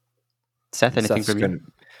 Okay. Seth, anything from you?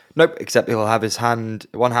 Nope, except he'll have his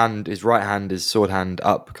right hand, his sword hand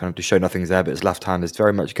up, kind of to show nothing's there, but his left hand is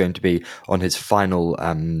very much going to be on his final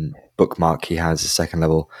bookmark. He has a second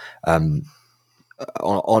level on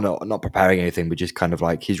not preparing anything, but just kind of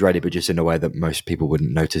like he's ready, but just in a way that most people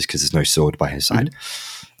wouldn't notice because there's no sword by his side.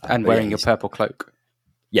 And wearing your purple cloak.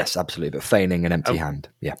 Yes, absolutely, but feigning an empty hand.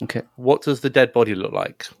 Yeah. Okay. What does the dead body look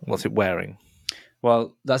like? What's it wearing?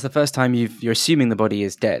 Well, that's the first time you're assuming the body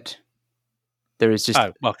is dead. There is just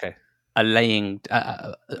a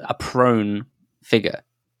prone figure.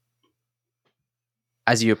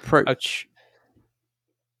 As you approach,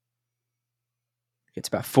 it's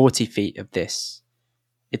about 40 feet of this.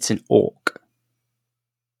 It's an orc.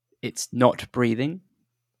 It's not breathing,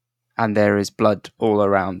 and there is blood all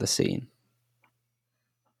around the scene.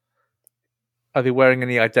 Are they wearing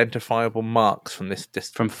any identifiable marks from this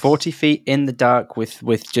distance? From 40 feet in the dark with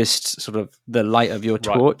just sort of the light of your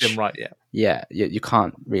torch. Right, yeah. Yeah, you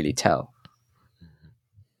can't really tell.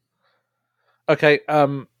 Okay,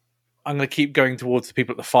 I'm going to keep going towards the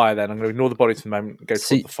people at the fire then. I'm going to ignore the bodies for the moment and go towards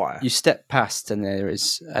the fire. You step past and there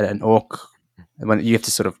is an orc. When you have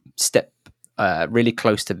to sort of step really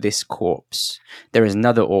close to this corpse. There is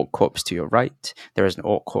another orc corpse to your right. There is an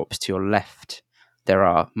orc corpse to your left. There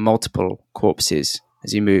are multiple corpses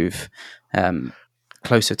as you move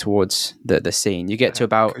closer towards the scene. You get to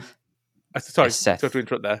about... Sorry to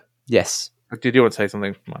interrupt there. Yes. Did you want to say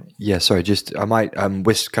something, Mike? Yeah, sorry. I might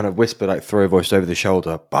whisper, like throw a voice over the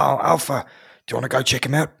shoulder. Alpha, do you want to go check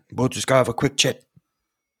him out? We'll just go have a quick chat.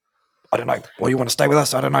 I don't know. Or you want to stay with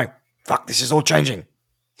us? I don't know. Fuck, this is all changing.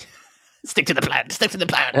 Stick to the plan.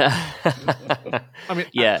 I mean,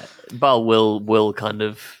 yeah, Bal will kind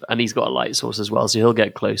of, and he's got a light source as well, so he'll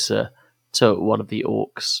get closer to one of the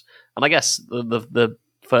orcs. And I guess the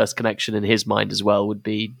first connection in his mind as well would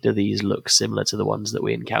be: do these look similar to the ones that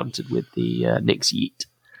we encountered with the Nyx Yeet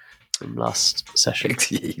from last session?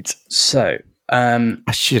 So,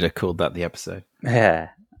 I should have called that the episode. Yeah,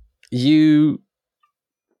 you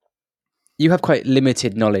have quite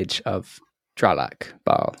limited knowledge of Dralak,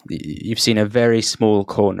 Bal. You've seen a very small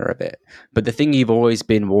corner of it, but the thing you've always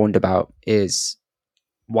been warned about is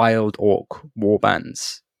wild orc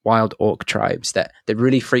warbands, wild orc tribes that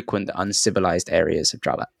really frequent the uncivilized areas of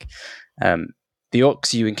Dralak. the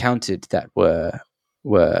orcs you encountered that were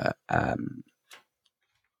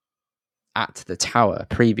at the tower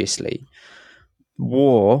previously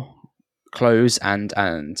wore clothes and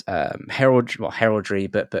heraldry,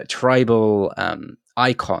 but tribal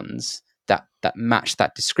icons that matched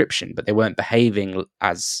that description, but they weren't behaving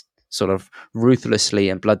as sort of ruthlessly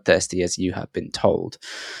and bloodthirsty as you have been told.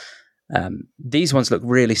 These ones look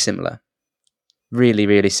really similar, really,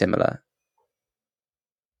 really similar.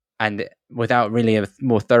 And without really a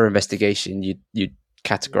more thorough investigation, you'd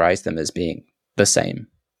categorize them as being the same.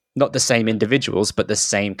 Not the same individuals, but the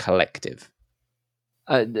same collective.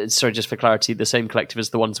 Sorry, just for clarity, the same collective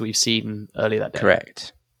as the ones we've seen earlier that day?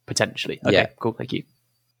 Correct. Potentially. Okay, Yeah. cool, thank you.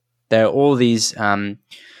 There are all these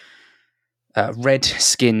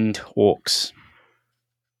red-skinned orcs.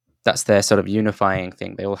 That's their sort of unifying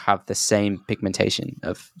thing. They all have the same pigmentation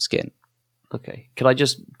of skin. Okay. Can I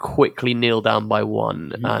just quickly kneel down by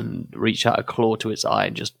one and reach out a claw to its eye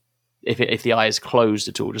and just, if the eye is closed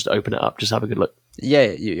at all, just open it up, just have a good look?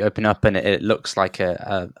 Yeah, you open up and it looks like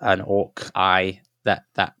an orc eye that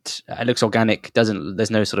it looks organic. There's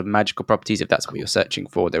no sort of magical properties if that's what you're searching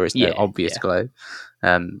for. There is no obvious glow.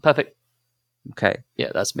 Perfect. Okay.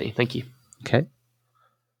 Yeah, that's me. Thank you. Okay.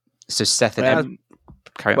 So Seth and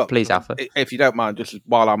carry on, well, please, Alpha. If you don't mind, just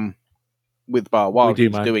while I'm with Bar, while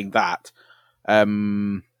he's doing that,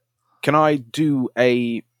 can I do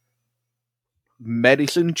a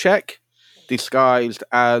medicine check disguised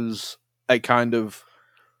as a kind of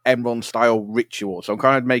Enron style ritual? So I'm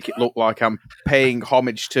kind of make it look like I'm paying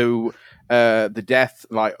homage to the death,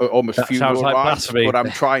 like almost That funeral sounds like rites, blasphemy. but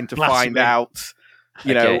I'm trying to find out,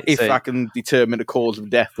 if so- I can determine the cause of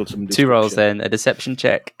death or some 2 rolls description. then, a deception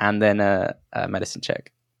check and then a medicine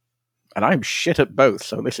check. And I'm shit at both,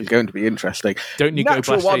 so this is going to be interesting. Don't you go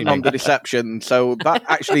Natural one blaspheming. on the deception, so that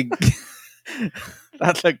actually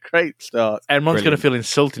that's a great start. Everyone's going to feel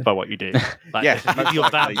insulted by what you do. Like, Yeah, you're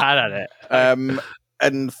that exactly. bad at it.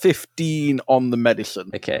 And 15 on the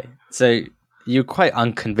medicine. Okay, so you're quite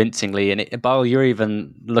unconvincingly, and Bal, you're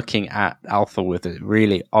even looking at Alpha with a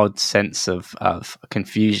really odd sense of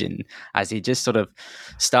confusion as he just sort of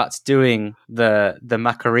starts doing the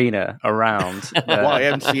Macarena around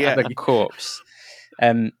YMCA. the corpse.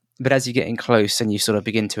 But as you get in close and you sort of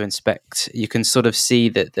begin to inspect, you can sort of see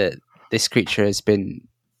that this creature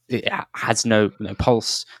has no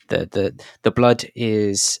pulse. The blood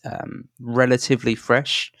is relatively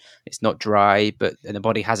fresh. It's not dry, and the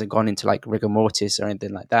body hasn't gone into like rigor mortis or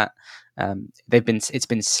anything like that. It's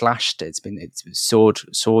been slashed. It's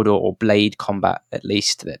sword or blade combat at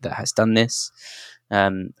least that has done this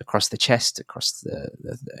across the chest, across the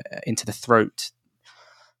into the throat.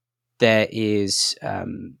 There is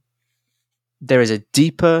a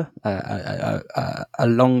deeper, a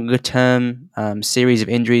longer term series of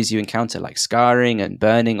injuries you encounter, like scarring and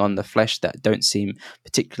burning on the flesh that don't seem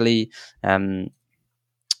particularly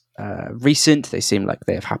recent. They seem like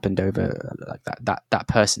they have happened over like that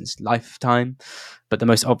person's lifetime. But the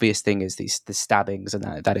most obvious thing is the stabbings, and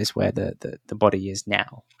that is where the body is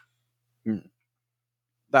now.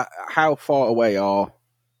 That how far away are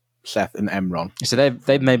Seth and Emron? So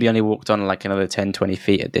they've maybe only walked on like another 10, 20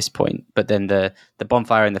 feet at this point. But then the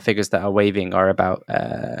bonfire and the figures that are waving are about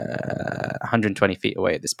 120 feet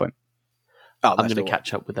away at this point. Oh, I'm going to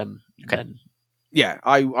catch up with them then. Yeah,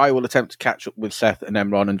 I will attempt to catch up with Seth and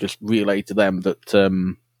Emron and just relay to them that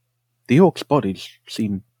the orcs' bodies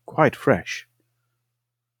seem quite fresh.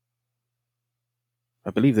 I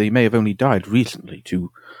believe they may have only died recently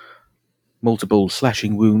to multiple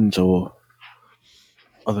slashing wounds or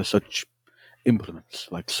other such implements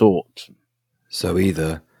like swords. So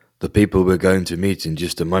either the people we're going to meet in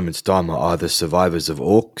just a moment's time are either survivors of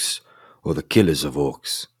orcs or the killers of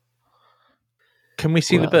orcs. Can we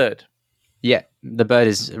see the bird? Yeah, the bird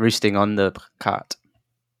is roosting on the cart.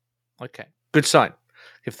 Okay, good sign.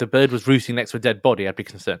 If the bird was roosting next to a dead body, I'd be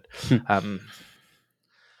concerned.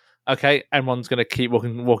 Okay, everyone's going to keep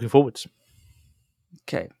walking forwards.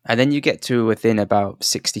 Okay, and then you get to within about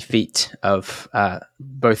 60 feet of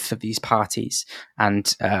both of these parties,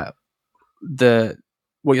 and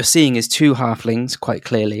what you're seeing is 2 halflings quite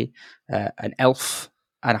clearly, an elf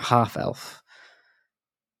and a half-elf.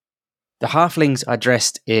 The halflings are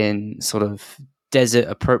dressed in sort of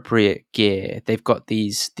desert-appropriate gear. They've got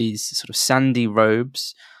these sort of sandy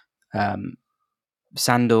robes,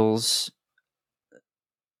 sandals.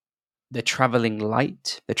 They're traveling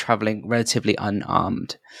light. They're traveling relatively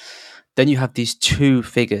unarmed. Then you have these 2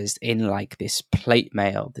 figures in like this plate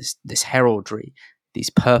mail, this heraldry,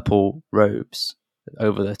 these purple robes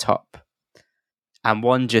over the top. And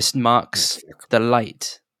one just marks the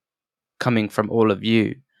light coming from all of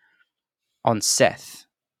you. on Seth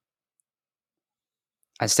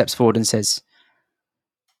and steps forward and says,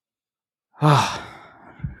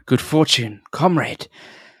 good fortune, comrade,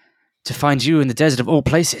 to find you in the desert of all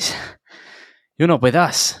places. You're not with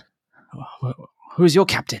us. Who's your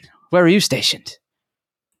captain? Where are you stationed?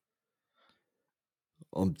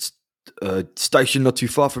 I'm stationed not too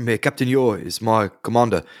far from here. Captain Yor is my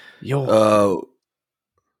commander. Yor.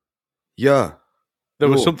 Yeah. There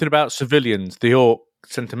was Yor. something about civilians. The Orc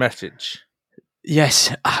sent a message.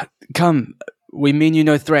 Yes. Come. We mean you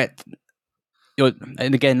no threat.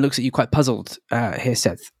 And again, looks at you quite puzzled here,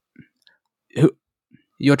 Seth.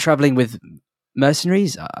 You're traveling with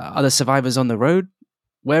mercenaries? Other survivors on the road?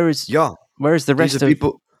 Where is the rest of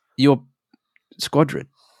people? Your squadron?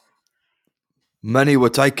 Many were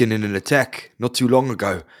taken in an attack not too long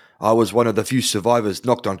ago. I was one of the few survivors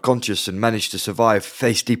knocked unconscious and managed to survive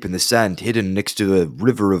face deep in the sand, hidden next to a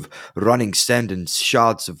river of running sand and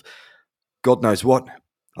shards of God knows what.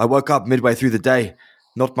 I woke up midway through the day,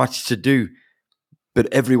 not much to do,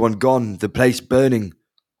 but everyone gone, the place burning.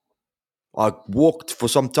 I walked for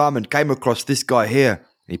some time and came across this guy here.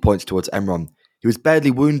 He points towards Emron. He was badly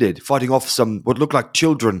wounded, fighting off some what looked like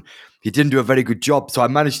children. He didn't do a very good job, so I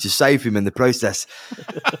managed to save him in the process.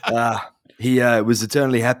 He was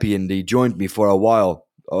eternally happy, and he joined me for a while,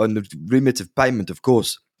 on the remit of payment, of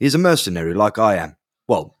course. He's a mercenary, like I am.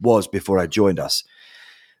 Well, was before I joined us.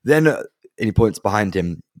 Then, and he points behind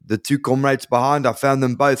him, the two comrades behind, I found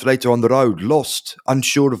them both later on the road, lost,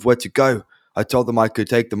 unsure of where to go. I told them I could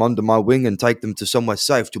take them under my wing and take them to somewhere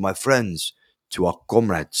safe, to my friends, to our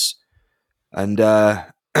comrades. And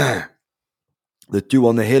the two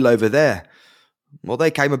on the hill over there, well,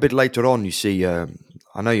 they came a bit later on, you see. I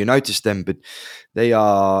know you noticed them, but they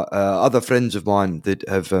are other friends of mine that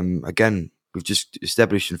have, again, we've just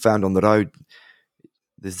established and found on the road.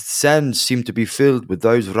 The sands seem to be filled with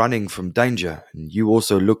those running from danger, and you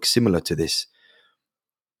also look similar to this.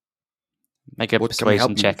 Make a What can we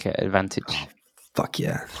help persuasion you check at advantage. Oh, fuck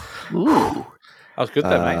yeah. Ooh. That was good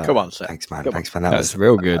there, mate. Come on, Seth. Thanks, man. Come Thanks, on. man. That That's was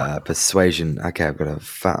real good. Persuasion. Okay, I've got a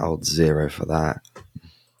fat old 0 for that.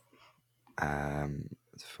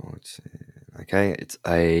 14. Okay, it's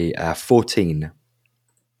a 14.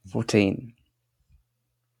 14.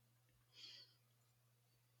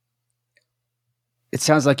 It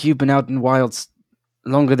sounds like you've been out in wilds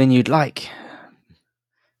longer than you'd like.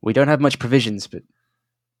 We don't have much provisions, but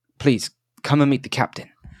please come and meet the captain.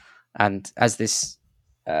 And as this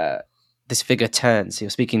figure turns, you're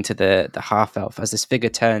speaking to the half elf. As this figure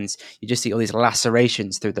turns, you just see all these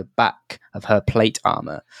lacerations through the back of her plate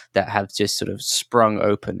armor that have just sort of sprung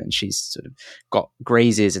open, and she's sort of got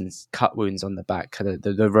grazes and cut wounds on the back.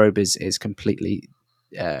 The robe is completely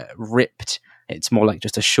ripped. It's more like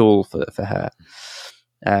just a shawl for her.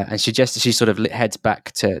 And she sort of heads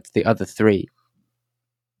back to the other three.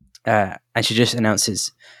 And she just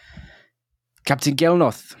announces, Captain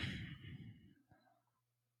Gelnoth,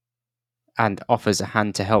 and offers a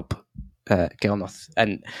hand to help Gelnoth.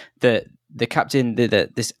 And the captain,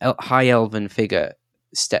 this high elven figure,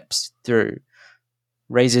 steps through,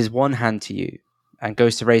 raises one hand to you, and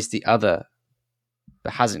goes to raise the other,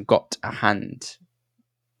 but hasn't got a hand.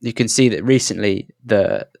 You can see that recently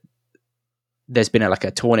there's been a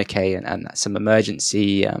tourniquet and some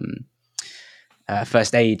emergency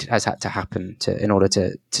first aid has had to happen in order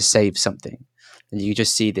to save something. And you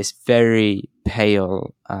just see this very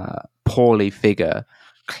pale, poorly figure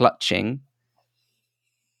clutching,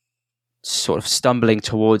 sort of stumbling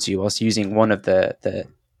towards you whilst using one of the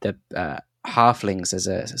halflings as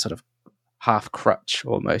a sort of half crutch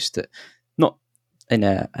almost, not in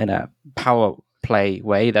a power play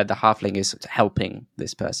way, that the halfling is helping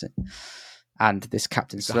this person. And this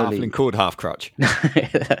captain It's slowly... a halfling called Half Crutch.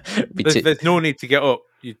 There's no need to get up.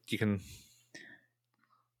 You can...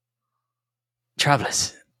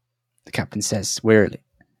 Travellers, the captain says wearily.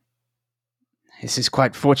 This is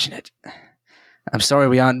quite fortunate. I'm sorry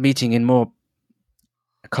we aren't meeting in more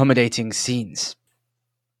accommodating scenes.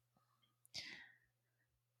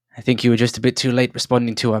 I think you were just a bit too late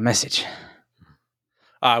responding to our message.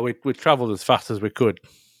 We travelled as fast as we could.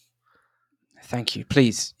 Thank you.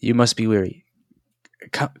 Please, you must be weary.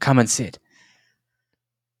 Come and sit.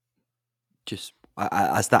 Just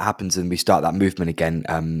as that happens and we start that movement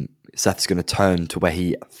again, Seth's going to turn to where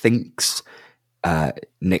he thinks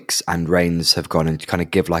Nyx and Rains have gone and kind of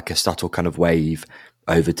give like a subtle kind of wave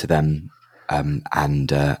over to them, and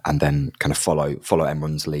then kind of follow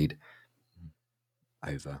Emron's lead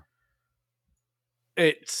over.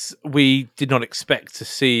 We did not expect to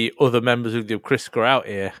see other members of the Kriska out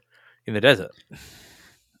here in the desert.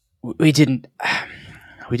 We didn't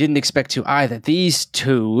expect to either. These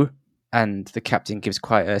two And the captain gives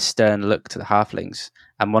quite a stern look to the halflings,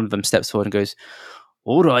 and one of them steps forward and goes,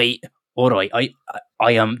 all right.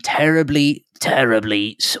 I am terribly,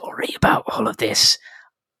 terribly sorry about all of this.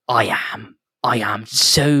 I am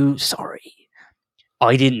so sorry.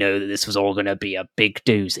 I didn't know that this was all going to be a big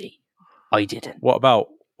doozy. I didn't.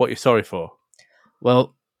 What you're sorry for?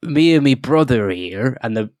 Well, me and me brother here,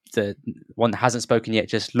 and the one that hasn't spoken yet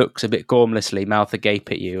just looks a bit gormlessly, mouth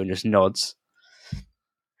agape at you, and just nods.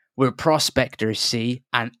 We're prospectors, see,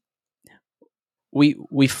 and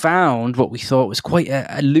we found what we thought was quite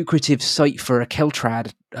a lucrative site for a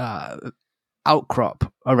Keltrad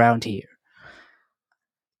outcrop around here.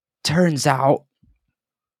 Turns out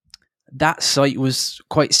that site was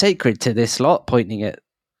quite sacred to this lot, pointing at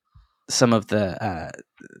some of the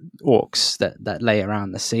orcs that lay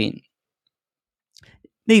around the scene.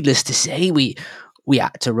 Needless to say, we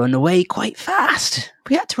had to run away quite fast.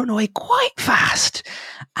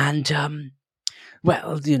 And,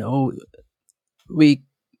 well, you know, we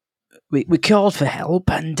called for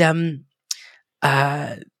help, and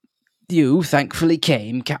you thankfully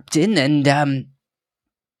came, Captain, and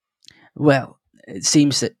well, it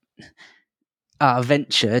seems that our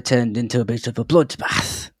venture turned into a bit of a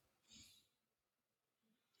bloodbath.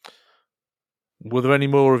 Were there any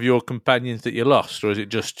more of your companions that you lost, or is it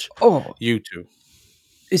just you two?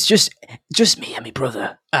 It's just me and my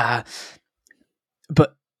brother.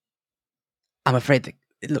 But I'm afraid that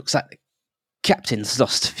it looks like the captain's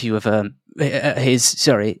lost a few of his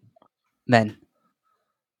men.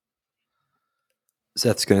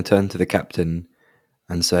 Seth's going to turn to the captain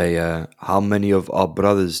and say, how many of our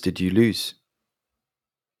brothers did you lose?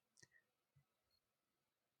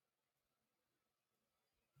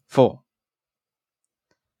 Four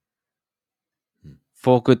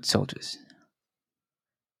good soldiers.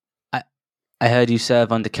 I heard you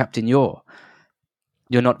serve under Captain Yor.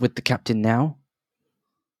 You're not with the captain now?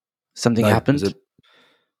 Something happened?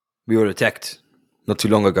 We were attacked not too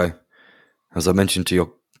long ago. As I mentioned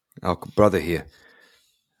to our brother here.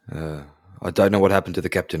 I don't know what happened to the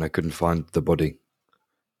captain. I couldn't find the body.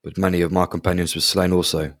 But many of my companions were slain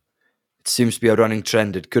also. It seems to be a running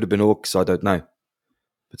trend. It could have been orcs, I don't know.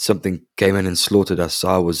 But something came in and slaughtered us.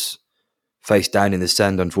 I was face down in the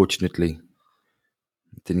sand, unfortunately.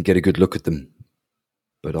 Didn't get a good look at them.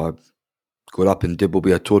 But I got up and did what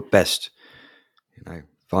we are taught best.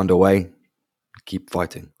 Found a way, keep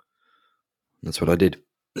fighting. That's what I did.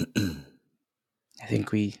 I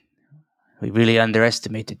think we really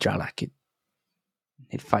underestimated Jarlath.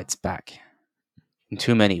 It fights back in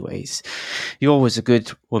too many ways. Yor was a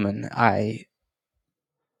good woman. I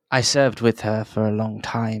served with her for a long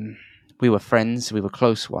time. We were friends. We were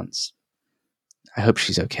close once. I hope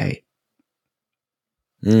she's okay.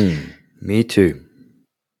 Me too.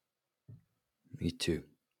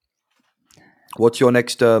 What's your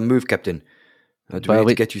next move, Captain? Do we need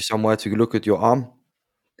to get you somewhere to look at your arm?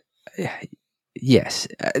 Yes.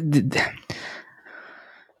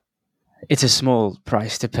 It's a small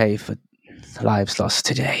price to pay for lives lost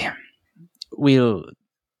today. We'll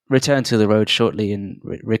return to the road shortly and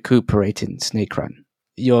recuperate in Snake Run.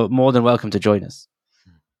 You're more than welcome to join us.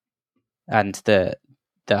 And the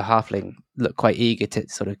halfling looked quite eager to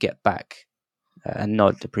sort of get back and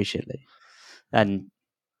nod appreciatively. And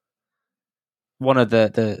one of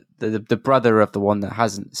the brother of the one that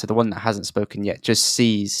hasn't spoken yet just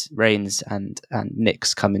sees Rains and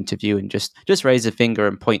Nyx come into view and just raise a finger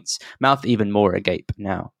and points, mouth even more agape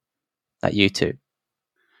now at you two.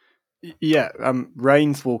 Yeah,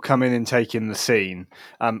 Rains will come in and take in the scene.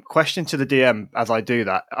 Question to the DM as I do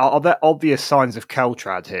that: Are there obvious signs of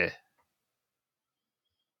Keltrad here?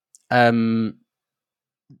 I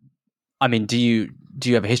mean, do you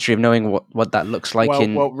have a history of knowing what that looks like?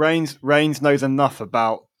 Well, Rains knows enough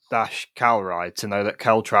about Dash Calride to know that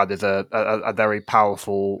Keltrad is a very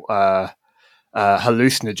powerful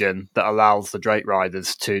hallucinogen that allows the Drake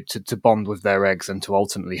Riders to bond with their eggs and to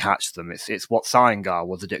ultimately hatch them. It's what Cyangar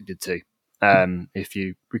was addicted to, if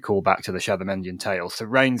you recall back to the Shadowmendian tale. So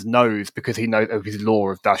Rains knows, because he knows of his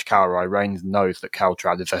lore of Dash Calride, Rains knows that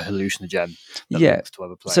Keltrad is a hallucinogen that links to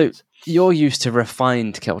other planets. So you're used to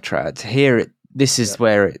refined Keltrad. Here, this is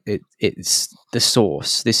where it's the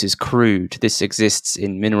source. This is crude. This exists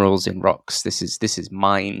in minerals, in rocks. This is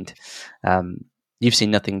mined. You've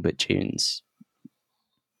seen nothing but dunes.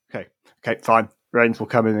 Okay, fine. Rains will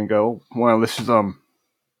come in and go, well, this is,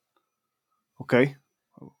 okay.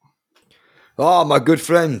 Oh, my good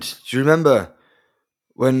friend. Do you remember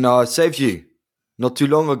when I saved you not too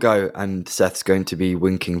long ago? And Seth's going to be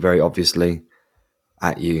winking very obviously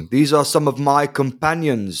at you. These are some of my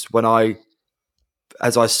companions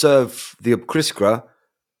as I serve the Obcriskra.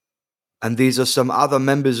 and these are some other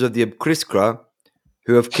members of the Obcriskra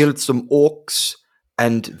who have killed some orcs,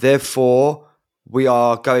 and therefore we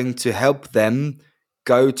are going to help them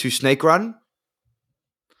go to Snake Run.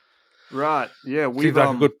 Right. Yeah, Seems we've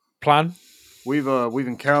like a good plan. we've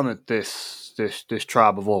encountered this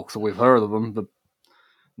tribe of orcs, so we've heard of them. The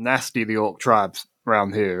nasty the orc tribes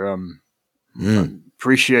around here.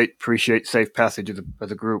 Appreciate safe passage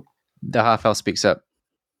as a group. The half elf speaks up.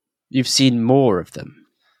 You've seen more of them.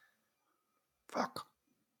 Fuck.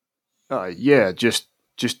 Yeah, just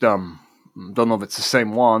don't know if it's the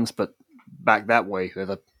same ones, but back that way, there's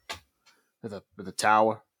a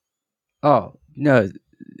tower. Oh, no.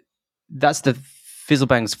 That's the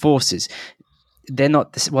Fizzlebang's forces. They're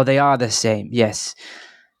not... Well, they are the same, yes.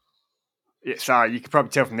 Yeah, sorry, you can probably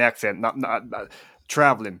tell from the accent. Not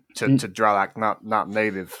traveling to Dralak, not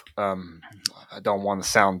native. I don't want to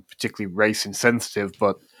sound particularly race insensitive,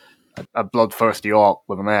 but a bloodthirsty orc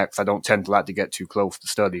with an axe, I don't tend to like to get too close to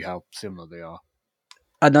study how similar they are.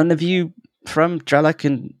 Are none of you from Dralak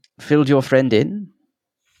and filled your friend in?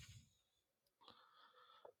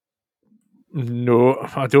 No,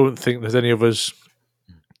 I don't think there's any of us.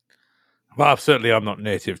 Well, certainly I'm not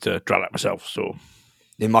native to Dralak myself, so...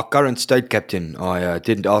 In my current state, Captain, I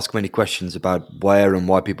didn't ask many questions about where and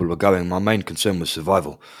why people were going. My main concern was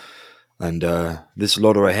survival. And this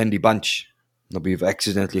lot are a handy bunch that we've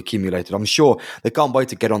accidentally accumulated. I'm sure they can't wait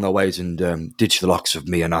to get on their ways and ditch the likes of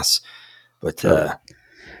me and us. But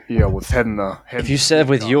Yeah, with heading. If you serve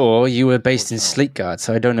with you were based in Sleekguard,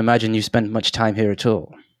 so I don't imagine you spent much time here at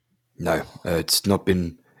all. no, it's not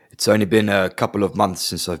been. It's only been a couple of months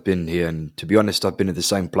since I've been here, and to be honest, I've been at the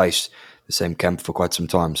same place, the same camp for quite some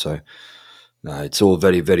time. So it's all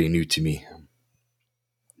very, very new to me.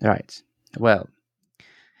 Right. Well,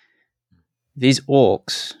 these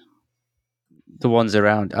orcs, the ones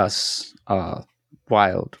around us, are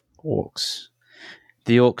wild orcs.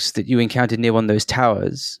 The orcs that you encountered near one of those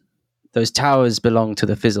towers belong to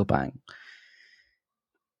the Fizzlebang.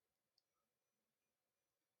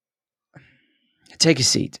 Take a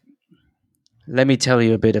seat. Let me tell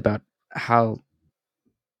you a bit about how...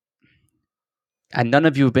 And none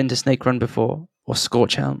of you have been to Snake Run before, or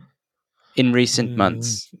Scorchhelm, in recent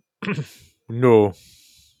months. No.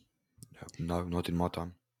 No, not in my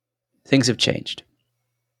time. Things have changed.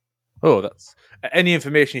 Oh, that's... Any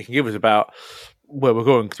information you can give us about where we're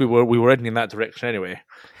going, because we were heading in that direction anyway,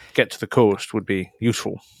 get to the coast would be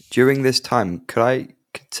useful. During this time, could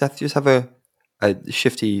Seth just have a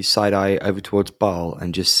shifty side eye over towards Baal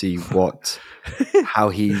and just see how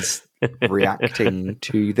he's reacting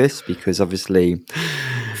to this? Because obviously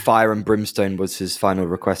fire and brimstone was his final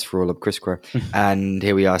request for all of Kriskra, and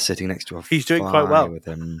here we are sitting next to a He's doing quite well with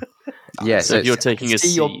him. Yes, So if you're taking a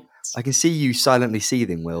seat, I can see you silently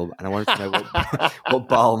seething, Will, and I wanted to know what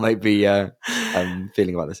Baal might be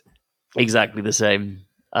feeling about this. exactly the same.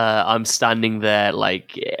 I'm standing there,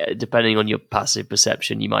 like, depending on your passive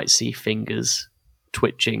perception, you might see fingers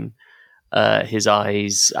twitching. His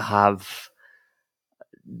eyes have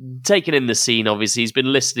taken in the scene. Obviously, he's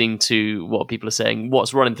been listening to what people are saying.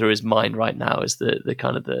 What's running through his mind right now is the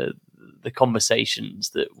kind of the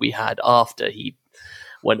conversations that we had after he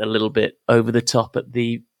went a little bit over the top at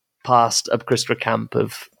the past Obcriskra camp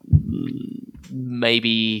of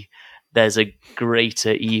maybe there's a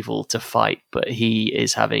greater evil to fight, but he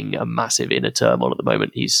is having a massive inner turmoil at the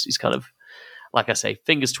moment. He's kind of, like I say,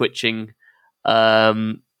 fingers twitching. I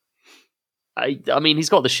mean, he's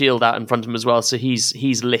got the shield out in front of him as well, so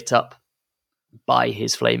he's lit up by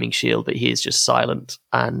his flaming shield, but he is just silent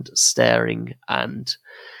and staring, and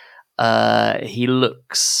he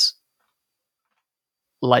looks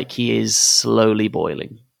like he is slowly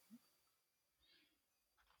boiling.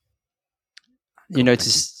 You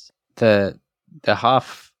notice the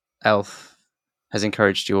half elf has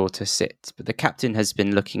encouraged you all to sit, but the captain has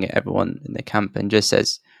been looking at everyone in the camp and just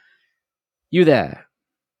says, "You there,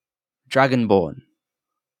 Dragonborn.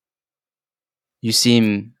 You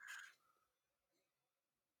seem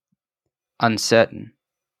uncertain.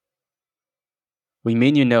 We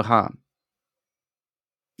mean you no harm."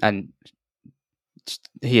 And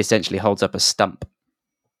he essentially holds up a stump.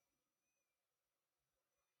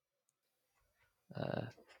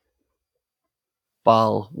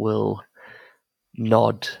 Baal will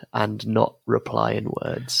nod and not reply in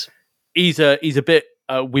words. He's a bit.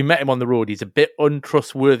 We met him on the road. He's a bit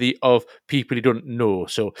untrustworthy of people he don't know.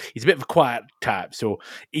 So he's a bit of a quiet type. So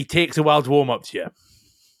he takes a while to warm up to you.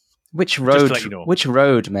 Which to road? let you know. Which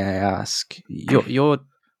road, may I ask? You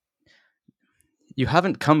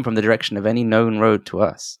haven't come from the direction of any known road to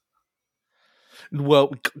us. Well,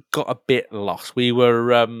 we got a bit lost. We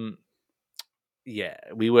were,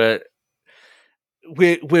 we were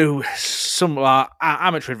we're some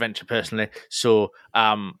amateur adventure personally. So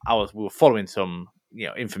we were following some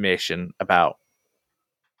information about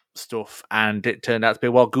stuff, and it turned out to be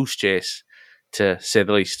a wild goose chase, to say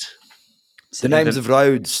the least. The names of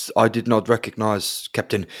roads I did not recognise,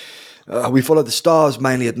 Captain. We followed the stars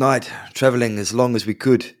mainly at night, travelling as long as we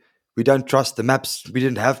could. We don't trust the maps. We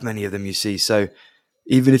didn't have many of them, you see, so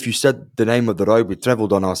even if you said the name of the road we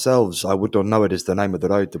travelled on ourselves, I would not know it as the name of the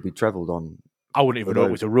road that we travelled on. I wouldn't even know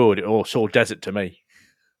it was a road. It all saw desert to me.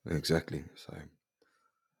 Exactly. So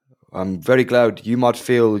I'm very glad. You might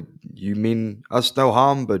feel you mean us no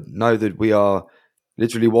harm, but know that we are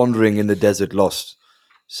literally wandering in the desert lost.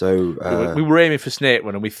 So we were aiming for Snake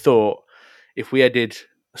Run, and we thought if we headed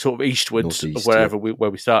sort of eastwards Northeast, of where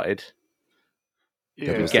we started,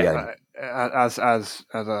 Yeah, was the aim. as I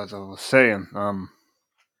was saying,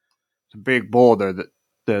 the big border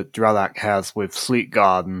that Dralak has with Sleet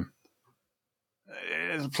Garden,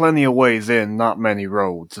 there's plenty of ways in, not many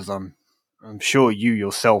roads, as I'm sure you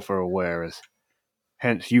yourself are aware, as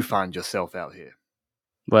hence you find yourself out here.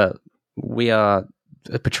 Well, we are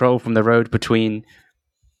a patrol from the road between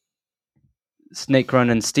Snake Run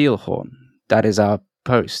and Steelhorn. That is our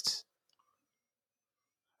post.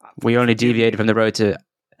 We only deviated from the road to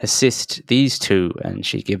assist these two, and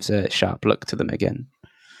she gives a sharp look to them again.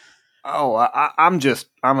 Oh, I'm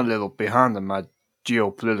a little behind on my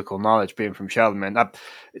geopolitical knowledge, being from Shadowman.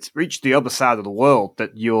 It's reached the other side of the world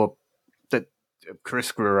that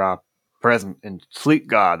Kriskra are present in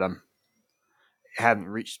Sleepguard. It hadn't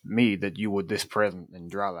reached me that you were this present in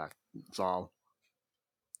Dralak. That's all.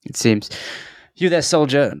 It seems. You there,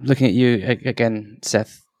 soldier. Looking at you again,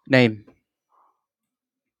 Seth. Name?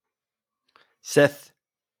 Seth.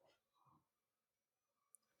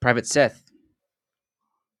 Private Seth.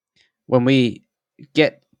 When we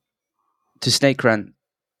get to Snake Run,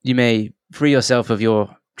 you may free yourself of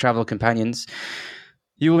your travel companions.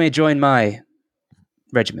 You may join my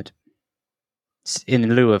regiment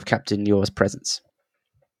in lieu of Captain Yours' presence.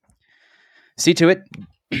 See to it.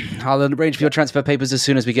 I'll arrange for your transfer papers as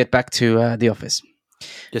soon as we get back to the office.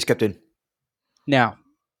 Yes, Captain. Now,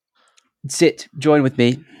 sit. Join with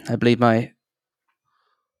me. I believe my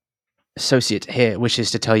associate here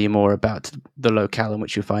wishes to tell you more about the locale in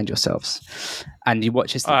which you find yourselves. And you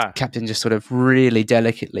watch as the captain just sort of really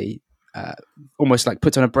delicately, almost like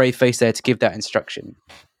puts on a brave face there to give that instruction,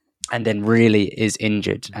 and then really is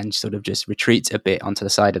injured and sort of just retreats a bit onto the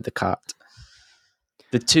side of the cart.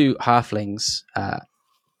 The two halflings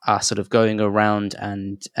are sort of going around,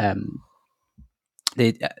 and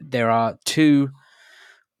there are two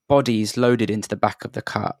bodies loaded into the back of the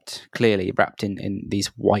cart, clearly wrapped in these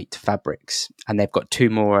white fabrics, and they've got two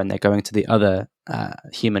more, and they're going to the other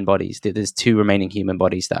human bodies. There's two remaining human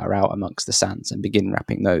bodies that are out amongst the sands, and begin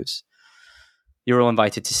wrapping those. You're all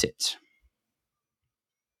invited to sit.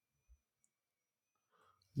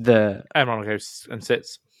 Emron goes and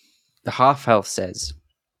sits. The half-elf says,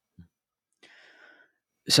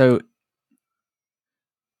 so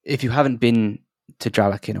if you haven't been to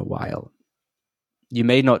Dralak in a while, you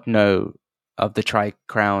may not know of the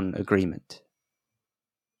Tri-Crown Agreement.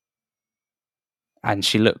 And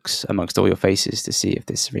she looks amongst all your faces to see if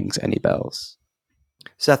this rings any bells.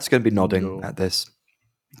 Seth's going to be nodding at this.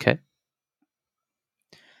 Okay.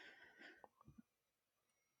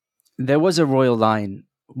 There was a royal line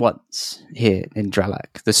once here in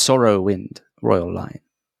Dralak, the Sorrowwind royal line.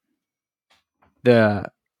 The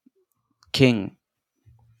king,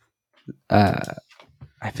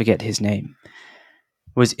 I forget his name,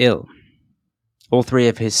 was ill. All three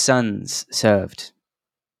of his sons served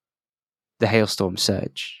the Hailstorm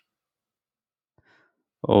Surge.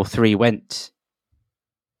 All three went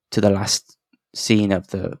to the last scene of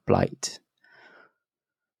the Blight.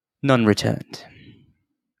 None returned.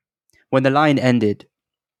 When the line ended,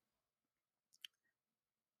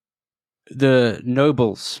 the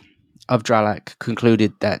nobles of Dralak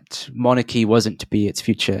concluded that monarchy wasn't to be its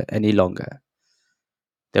future any longer.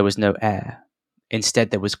 There was no heir.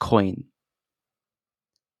 Instead, there was coin.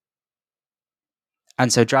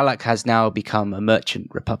 And so Dralak has now become a merchant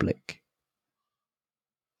republic,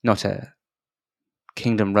 not a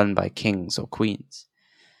kingdom run by kings or queens.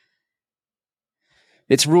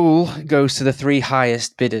 Its rule goes to the three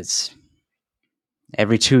highest bidders.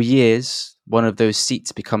 Every 2 years, one of those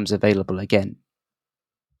seats becomes available again.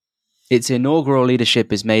 Its inaugural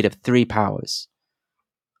leadership is made of 3 powers,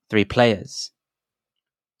 3 players.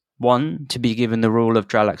 1 to be given the rule of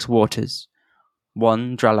Dralak's waters,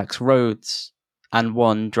 1 Dralak's roads, and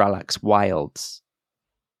 1 Dralak's wilds.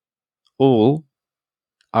 All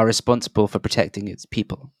are responsible for protecting its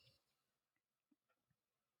people.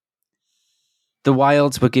 The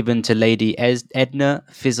wilds were given to Lady Edna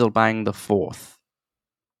Fizzlebang IV.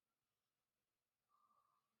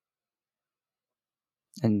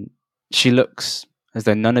 And she looks as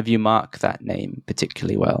though none of you mark that name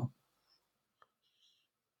particularly well.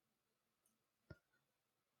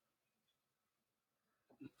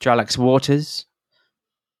 Dralax Waters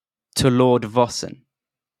to Lord Vossen,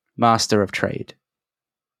 Master of Trade.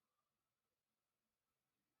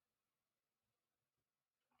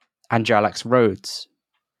 And Dralax Rhodes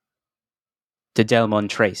to Delmon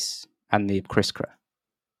Trace and the Kriskra.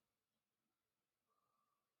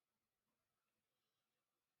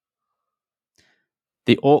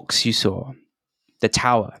 The orcs you saw, the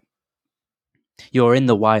tower. You are in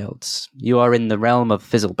the wilds. You are in the realm of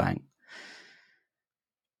Fizzlebang.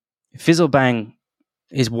 Fizzlebang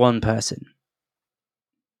is one person.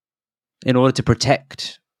 In order to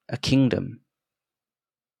protect a kingdom,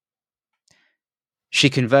 she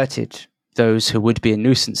converted those who would be a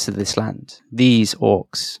nuisance to this land, these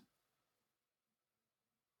orcs,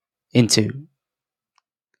 into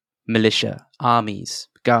militia, armies,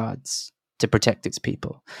 guards to protect its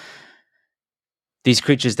people. These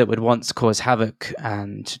creatures that would once cause havoc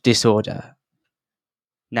and disorder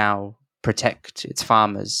now protect its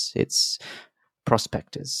farmers, its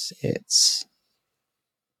prospectors, its,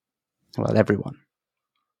 well, everyone.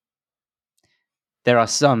 There are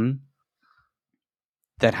some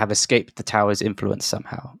that have escaped the tower's influence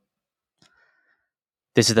somehow.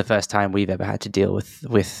 This is the first time we've ever had to deal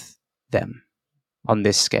with them on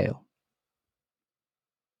this scale.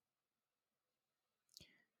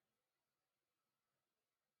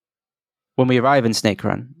 When we arrive in Snake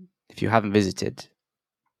Run, if you haven't visited,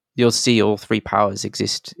 you'll see all three powers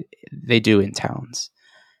exist. They do in towns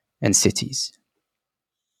and cities.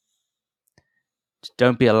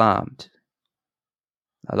 Don't be alarmed.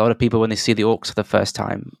 A lot of people, when they see the orcs for the first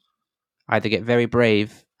time, either get very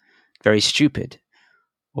brave, very stupid,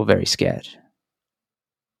 or very scared.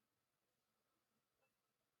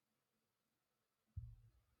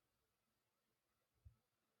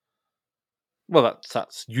 Well,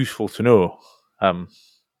 that's useful to know.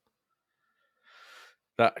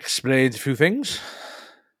 That explains a few things.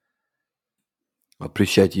 I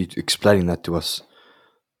appreciate you explaining that to us.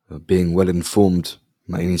 Being well informed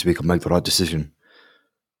means we can make the right decision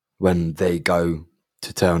when they go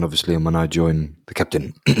to town, obviously, and when I join the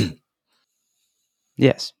captain.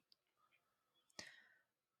 Yes.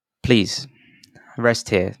 Please, rest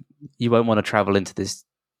here. You won't want to travel into this.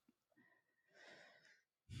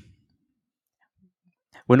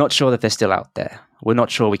 We're not sure that they're still out there. We're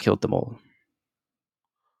not sure we killed them all.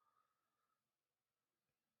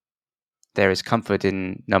 There is comfort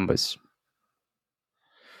in numbers.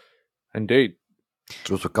 Indeed.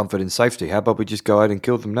 There's also comfort in safety. How about we just go out and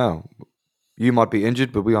kill them now? You might be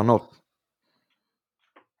injured, but we are not.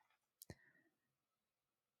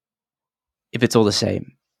 If it's all the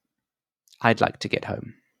same, I'd like to get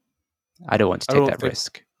home. I don't want to take that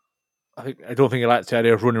risk. I don't think you like the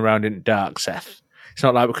idea of running around in the dark, Seth. It's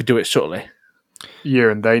not like we could do it subtly.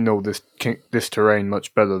 Yeah, and they know this terrain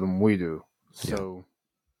much better than we do. So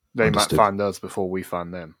they Understood. might find us before we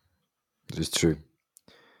find them. It is true.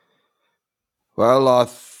 Well, I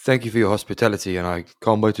thank you for your hospitality, and I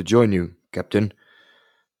can't wait to join you, Captain.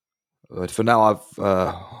 But for now,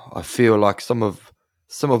 I feel like some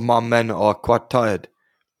of my men are quite tired,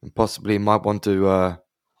 and possibly might want to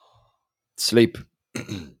sleep.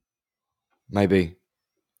 Maybe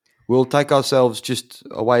we'll take ourselves just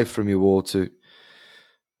away from you all to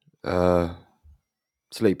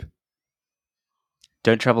sleep.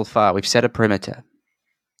 Don't travel far. We've set a perimeter.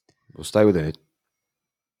 We'll stay within it.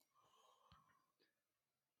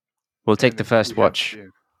 We'll take the first watch. Yeah.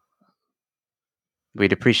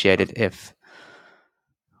 We'd appreciate it if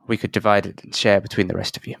we could divide it and share between the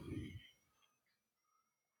rest of you.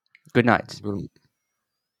 Good night. Good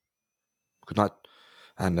night.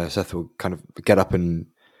 And Seth will kind of get up and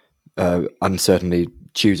uncertainly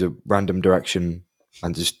choose a random direction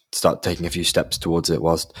and just start taking a few steps towards it,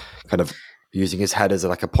 whilst kind of using his head as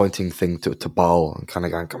like a pointing thing to Baal and kind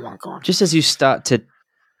of going, come on. Just as you start to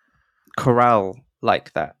corral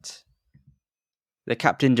like that, the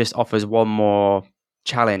captain just offers one more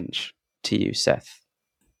challenge to you, Seth.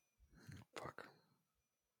 Fuck.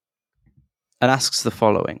 And asks the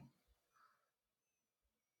following.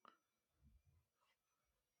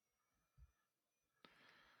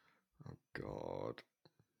 Oh, God.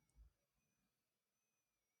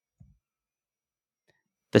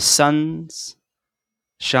 The sun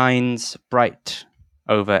shines bright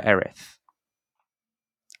over Erith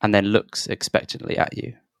and then looks expectantly at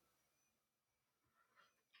you.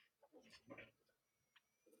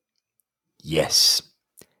 Yes.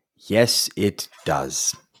 Yes, it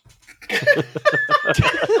does.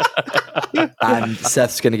 And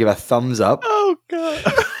Seth's going to give a thumbs up. Oh, God.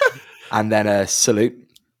 And then a salute.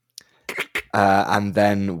 And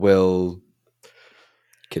then we'll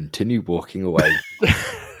continue walking away.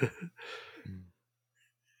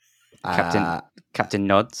 Captain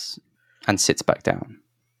nods and sits back down.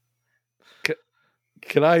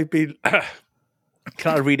 Can I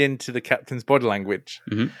read into the captain's body language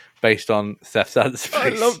based on Seth's answer? I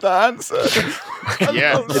love that answer.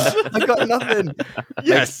 I got nothing.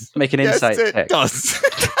 Yes. Make an insight it check. does.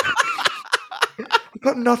 I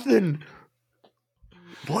got nothing.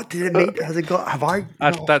 What did it need? Has it got? Have I?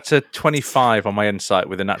 That's a 25 on my insight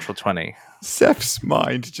with a natural 20. Seth's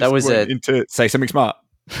mind just That was went into say something smart.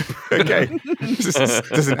 Okay.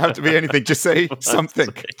 Doesn't have to be anything. Just say something.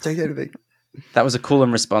 Say anything. That was a call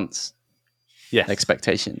and response. Yes.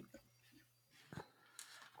 Expectation.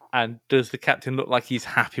 And does the captain look like he's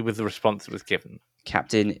happy with the response that was given?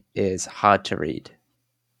 Captain is hard to read.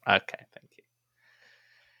 Okay, thank you.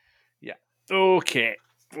 Yeah. Okay.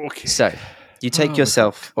 So, you take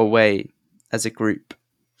yourself away as a group.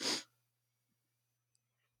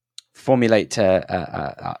 Formulate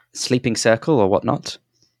a sleeping circle or whatnot.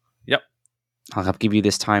 Yep. I'll give you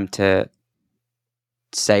this time to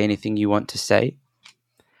say anything you want to say.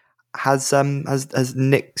 Has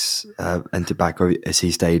Nyx entered back, or has he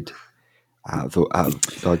stayed out of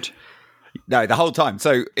Dodge? No, the whole time.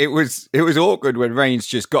 So it was awkward when Reigns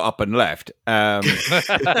just got up and left.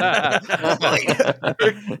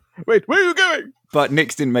 Wait, where are you going? But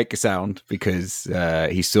Nyx didn't make a sound because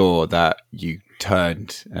he saw that you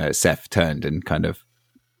turned, Seth turned and kind of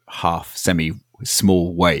half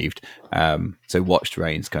semi-small waved. So watched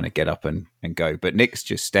Reigns kind of get up and go. But Nyx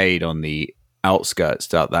just stayed on the outskirts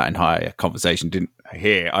throughout that entire conversation.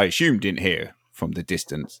 I assume didn't hear from the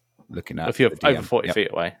distance looking at If you're the DM. over 40 Yep.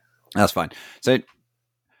 feet away. That's fine. So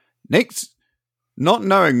Nyx, not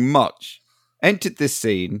knowing much, entered this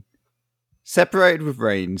scene, separated with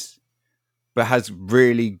Reigns, but has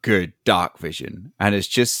really good dark vision and has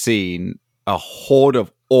just seen a horde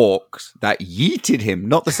of orcs that yeeted him,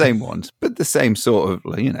 not the same ones, but the same sort of,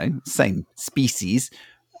 same species,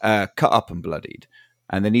 cut up and bloodied.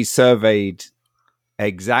 And then he surveyed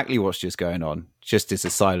exactly what's just going on, just as a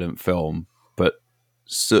silent film, but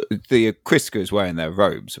so the Kriska's wearing their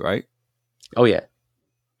robes, right? Oh, yeah.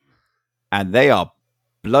 And they are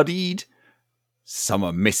bloodied. Some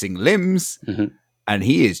are missing limbs. Mm-hmm. And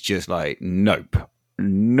he is just like, nope.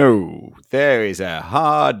 No. There is a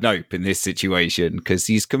hard nope in this situation because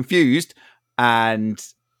he's confused and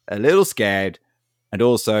a little scared and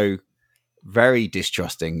also very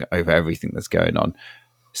distrusting over everything that's going on.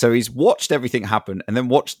 So he's watched everything happen and then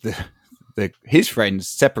watched his friends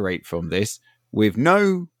separate from this with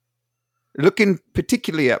looking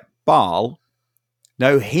particularly at Baal,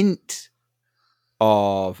 no hint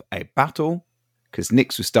of a battle, because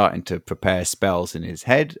Nyx was starting to prepare spells in his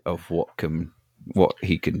head of what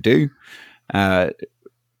he can do. But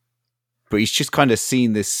he's just kind of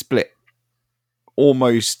seen this split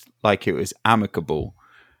almost like it was amicable,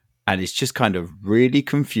 and he's just kind of really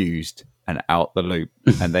confused and out the loop.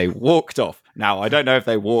 And they walked off. Now, I don't know if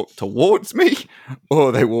they walked towards me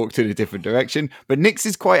or they walked in a different direction, but Nyx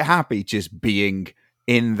is quite happy just being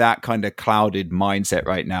in that kind of clouded mindset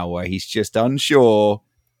right now where he's just unsure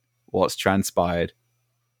what's transpired.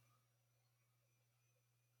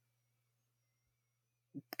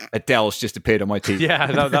 Adele's just appeared on my TV. Yeah,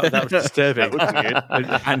 that was disturbing. That was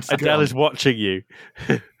weird. And Adele is watching you.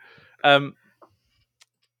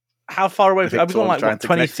 How far away? Have we gone like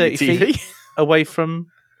 20, 30 feet away from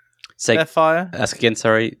their fire? Ask again,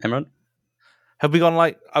 sorry, Emron. Have we gone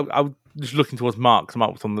like, I was just looking towards Mark, because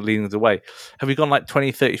Mark was on the leading away. Have we gone like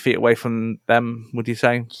 20, 30 feet away from them, would you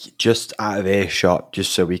say? Just out of earshot,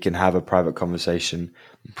 just so we can have a private conversation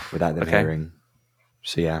without them hearing.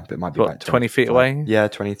 So yeah, but it might be What, about 20 feet away? Yeah,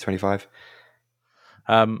 20, 25.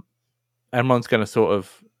 Emron's going to sort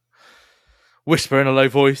of whisper in a low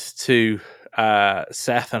voice to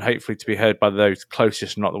Seth, and hopefully to be heard by those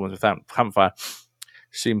closest, not the ones without campfire.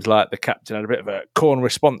 Seems like the captain had a bit of a corn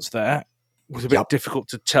response there. It was a bit difficult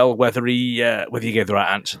to tell whether he gave the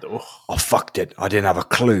right answer, though. I fucked it. I didn't have a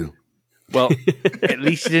clue. Well, at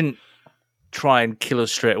least he didn't try and kill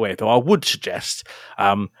us straight away, though I would suggest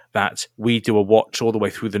that we do a watch all the way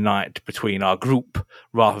through the night between our group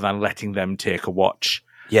rather than letting them take a watch.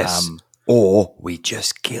 Yes. Or we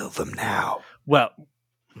just kill them now. Well,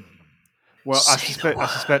 I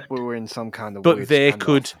suspect we were in some kind of but weird they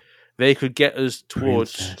standoff. could get us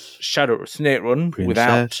towards Princess. Shadow Snake Run Princess.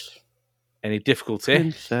 without Any difficulty?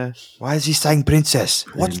 Princess. Why is he saying princess?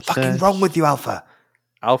 What's fucking Princess. wrong with you, Alpha?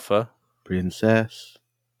 Alpha. Princess.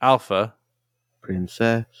 Alpha.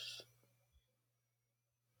 Princess.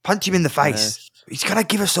 Punch him in the face. He's gonna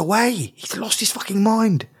give us away. He's lost his fucking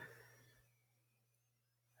mind.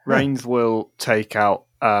 Reigns will take out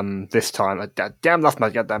this time. Damn, that's my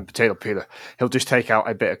goddamn potato peeler. He'll just take out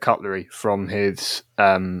a bit of cutlery from his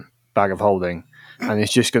bag of holding, and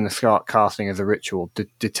he's just going to start casting as a ritual to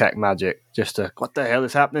detect magic. Just to, what the hell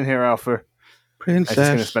is happening here, Alpha? Princess. He's just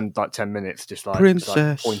going to spend like 10 minutes just like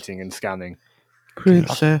pointing and scanning.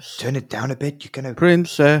 Princess. Turn it down a bit. You're gonna.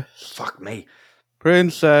 Princess. Fuck me.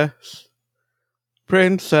 Princess.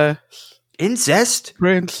 Princess. Incest?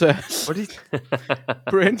 Princess. What is?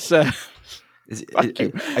 Princess.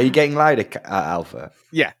 Are you getting louder, Alpha?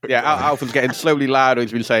 Yeah. Alpha's getting slowly louder.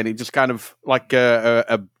 He's been saying it, just kind of like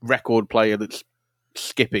a record player that's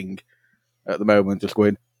skipping at the moment, just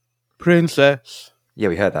going, Princess. Yeah,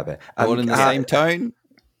 we heard that bit. All in the same tone?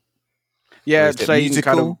 Yeah, Or is it same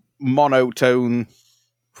musical? kind of monotone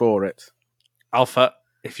for it. Alpha,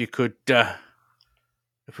 if you could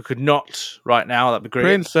not right now, that'd be great.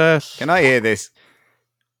 Princess. Can I hear this?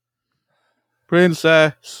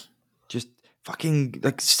 Princess. Just fucking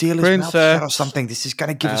like steal his Princess. mouth shut or something. This is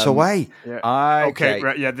gonna give us away. Yeah. Okay.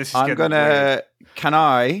 Right, yeah, this is I'm getting weird. can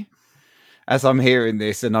I, as I'm hearing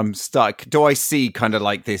this and I'm stuck, do I see kind of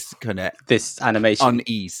like this kind of This animation.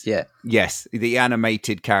 unease? Yeah. Yes, the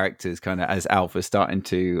animated characters kind of as Alpha starting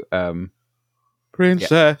to,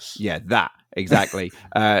 Princess. yeah, that. Exactly.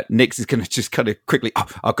 Nix is going to just kind of quickly,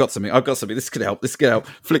 I've got something. This could help.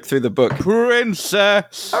 Flick through the book.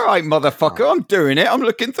 Princess. All right, motherfucker, I'm doing it. I'm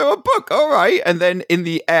looking through a book. All right. And then in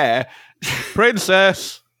the air,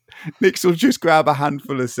 Princess. Nix will just grab a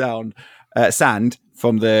handful of sand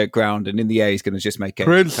from the ground, and in the air he's going to just make a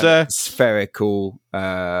kind of Princess. spherical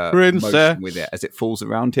Princess. motion with it as it falls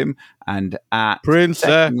around him. And at Princess.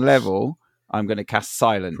 second level, I'm going to cast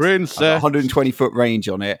Silence. Princess. I've got 120 foot range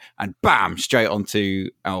on it, and bam, straight onto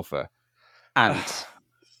Alpha. And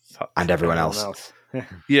And everyone else.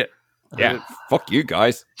 Yeah. Fuck you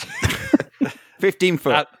guys. 15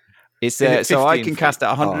 foot. It's is it so I 15 can feet? cast at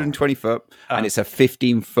 120 foot, and it's a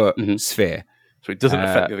 15-foot sphere. So it doesn't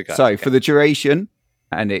affect the other guy. So for the duration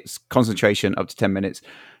and its concentration up to 10 minutes,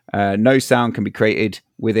 no sound can be created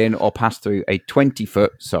within or pass through a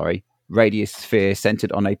 20-foot, radius sphere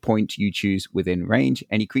centered on a point you choose within range.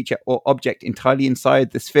 Any creature or object entirely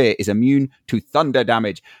inside the sphere is immune to thunder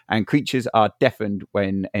damage, and creatures are deafened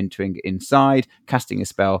when entering inside. Casting a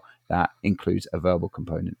spell that includes a verbal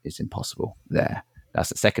component is impossible there. That's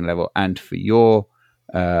the second level. And for your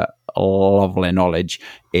lovely knowledge,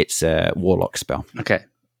 it's a warlock spell. okay,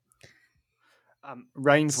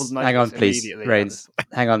 Reigns will notice hang on, please, immediately. Reigns.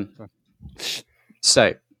 Hang on.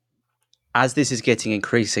 So, as this is getting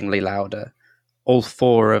increasingly louder, all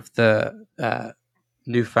four of the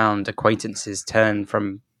newfound acquaintances turn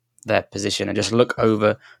from their position and just look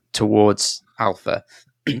over towards Alpha,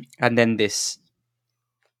 and then this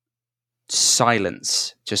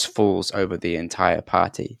silence just falls over the entire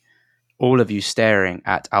party. All of you staring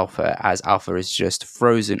at Alpha as Alpha is just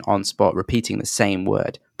frozen on spot, repeating the same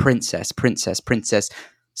word. Princess, princess, princess.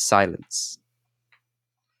 Silence.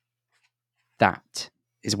 That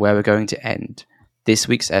is where we're going to end this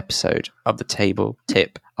week's episode of the Table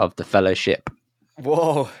Tip of the Fellowship.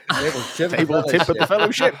 Whoa. Table tip of the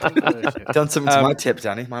Fellowship. Done something to my tip,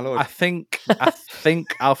 Danny, my lord. I think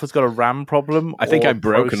Alpha's got a RAM problem. I think or I'm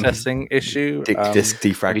broken. Processing issue. Disc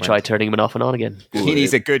defragment. Maybe try turning him off and on again. He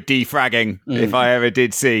needs a good defragging, if I ever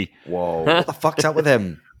did see. Whoa. What the fuck's up with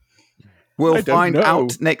him? We'll I don't find know.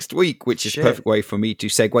 out next week, which is Shit. a perfect way for me to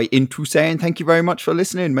segue into saying thank you very much for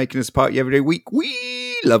listening, making us part of your everyday week.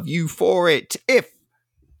 We love you for it.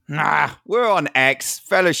 We're on X,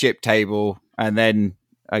 Fellowship Table, and then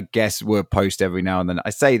I guess we'll post every now and then. I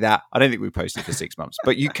say that. I don't think we posted for 6 months,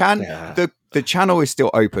 but you can. Yeah. The channel is still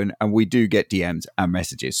open, and we do get DMs and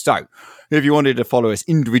messages. So if you wanted to follow us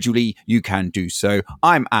individually, you can do so.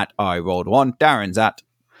 I'm at iRolled1. Darren's at.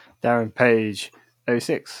 Darren Page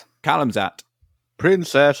 06. Callum's at.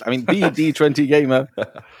 Princess. I mean, BD20 Gamer.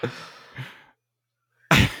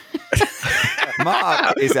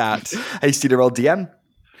 Mark is at. Hasty to roll DM.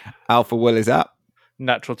 Alpha Will is at.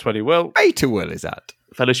 Natural 20 Will. Beta Will is at.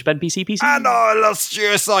 Fellowship NPC PC. And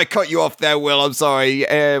illustrious, I cut you off there, Will. I'm sorry.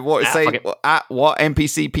 What say? fuck it. At what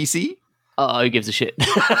NPC PC? Oh, who gives a shit?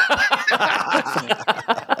 I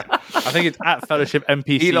think it's at Fellowship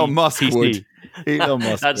NPC. Elon Musk PC. would. Elon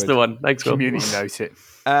Musk. That's would. the one. Thanks, Will. Community note it.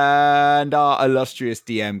 And our illustrious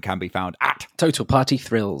DM can be found at. Total Party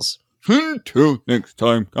Thrills. Until next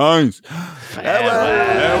time, guys.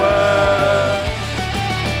 Farewell.